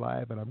Friday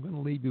Live, and I'm going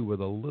to leave you with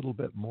a little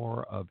bit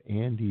more of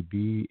Andy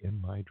B. in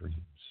my dreams.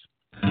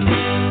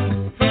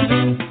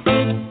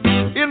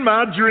 In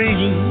my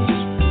dreams,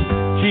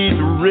 Keith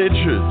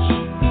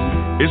Richards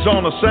is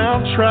on a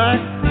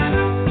soundtrack,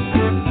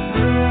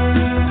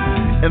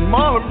 and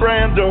Marlon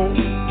Brando,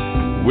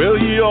 well,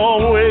 he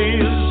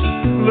always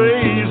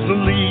plays the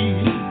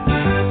lead.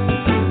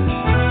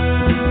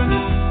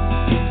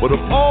 But of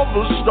all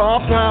the star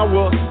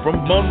power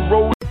from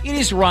Monroe. It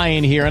is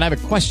Ryan here, and I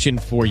have a question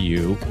for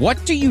you.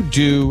 What do you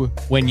do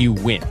when you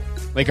win?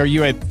 Like, are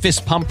you a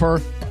fist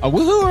pumper, a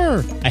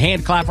woohooer, a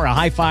hand clapper, a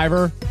high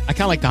fiver? I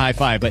kind of like the high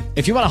five, but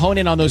if you want to hone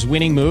in on those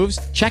winning moves,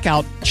 check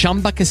out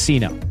Chumba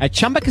Casino. At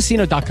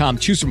ChumbaCasino.com,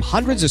 choose from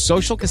hundreds of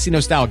social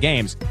casino-style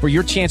games for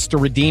your chance to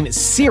redeem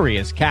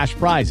serious cash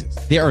prizes.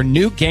 There are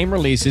new game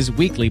releases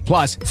weekly,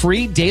 plus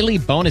free daily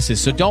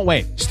bonuses. So don't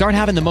wait. Start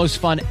having the most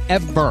fun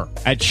ever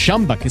at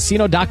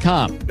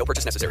ChumbaCasino.com. No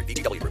purchase necessary.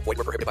 VGW Group. Void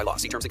where prohibited by law.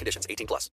 See terms and conditions. 18+.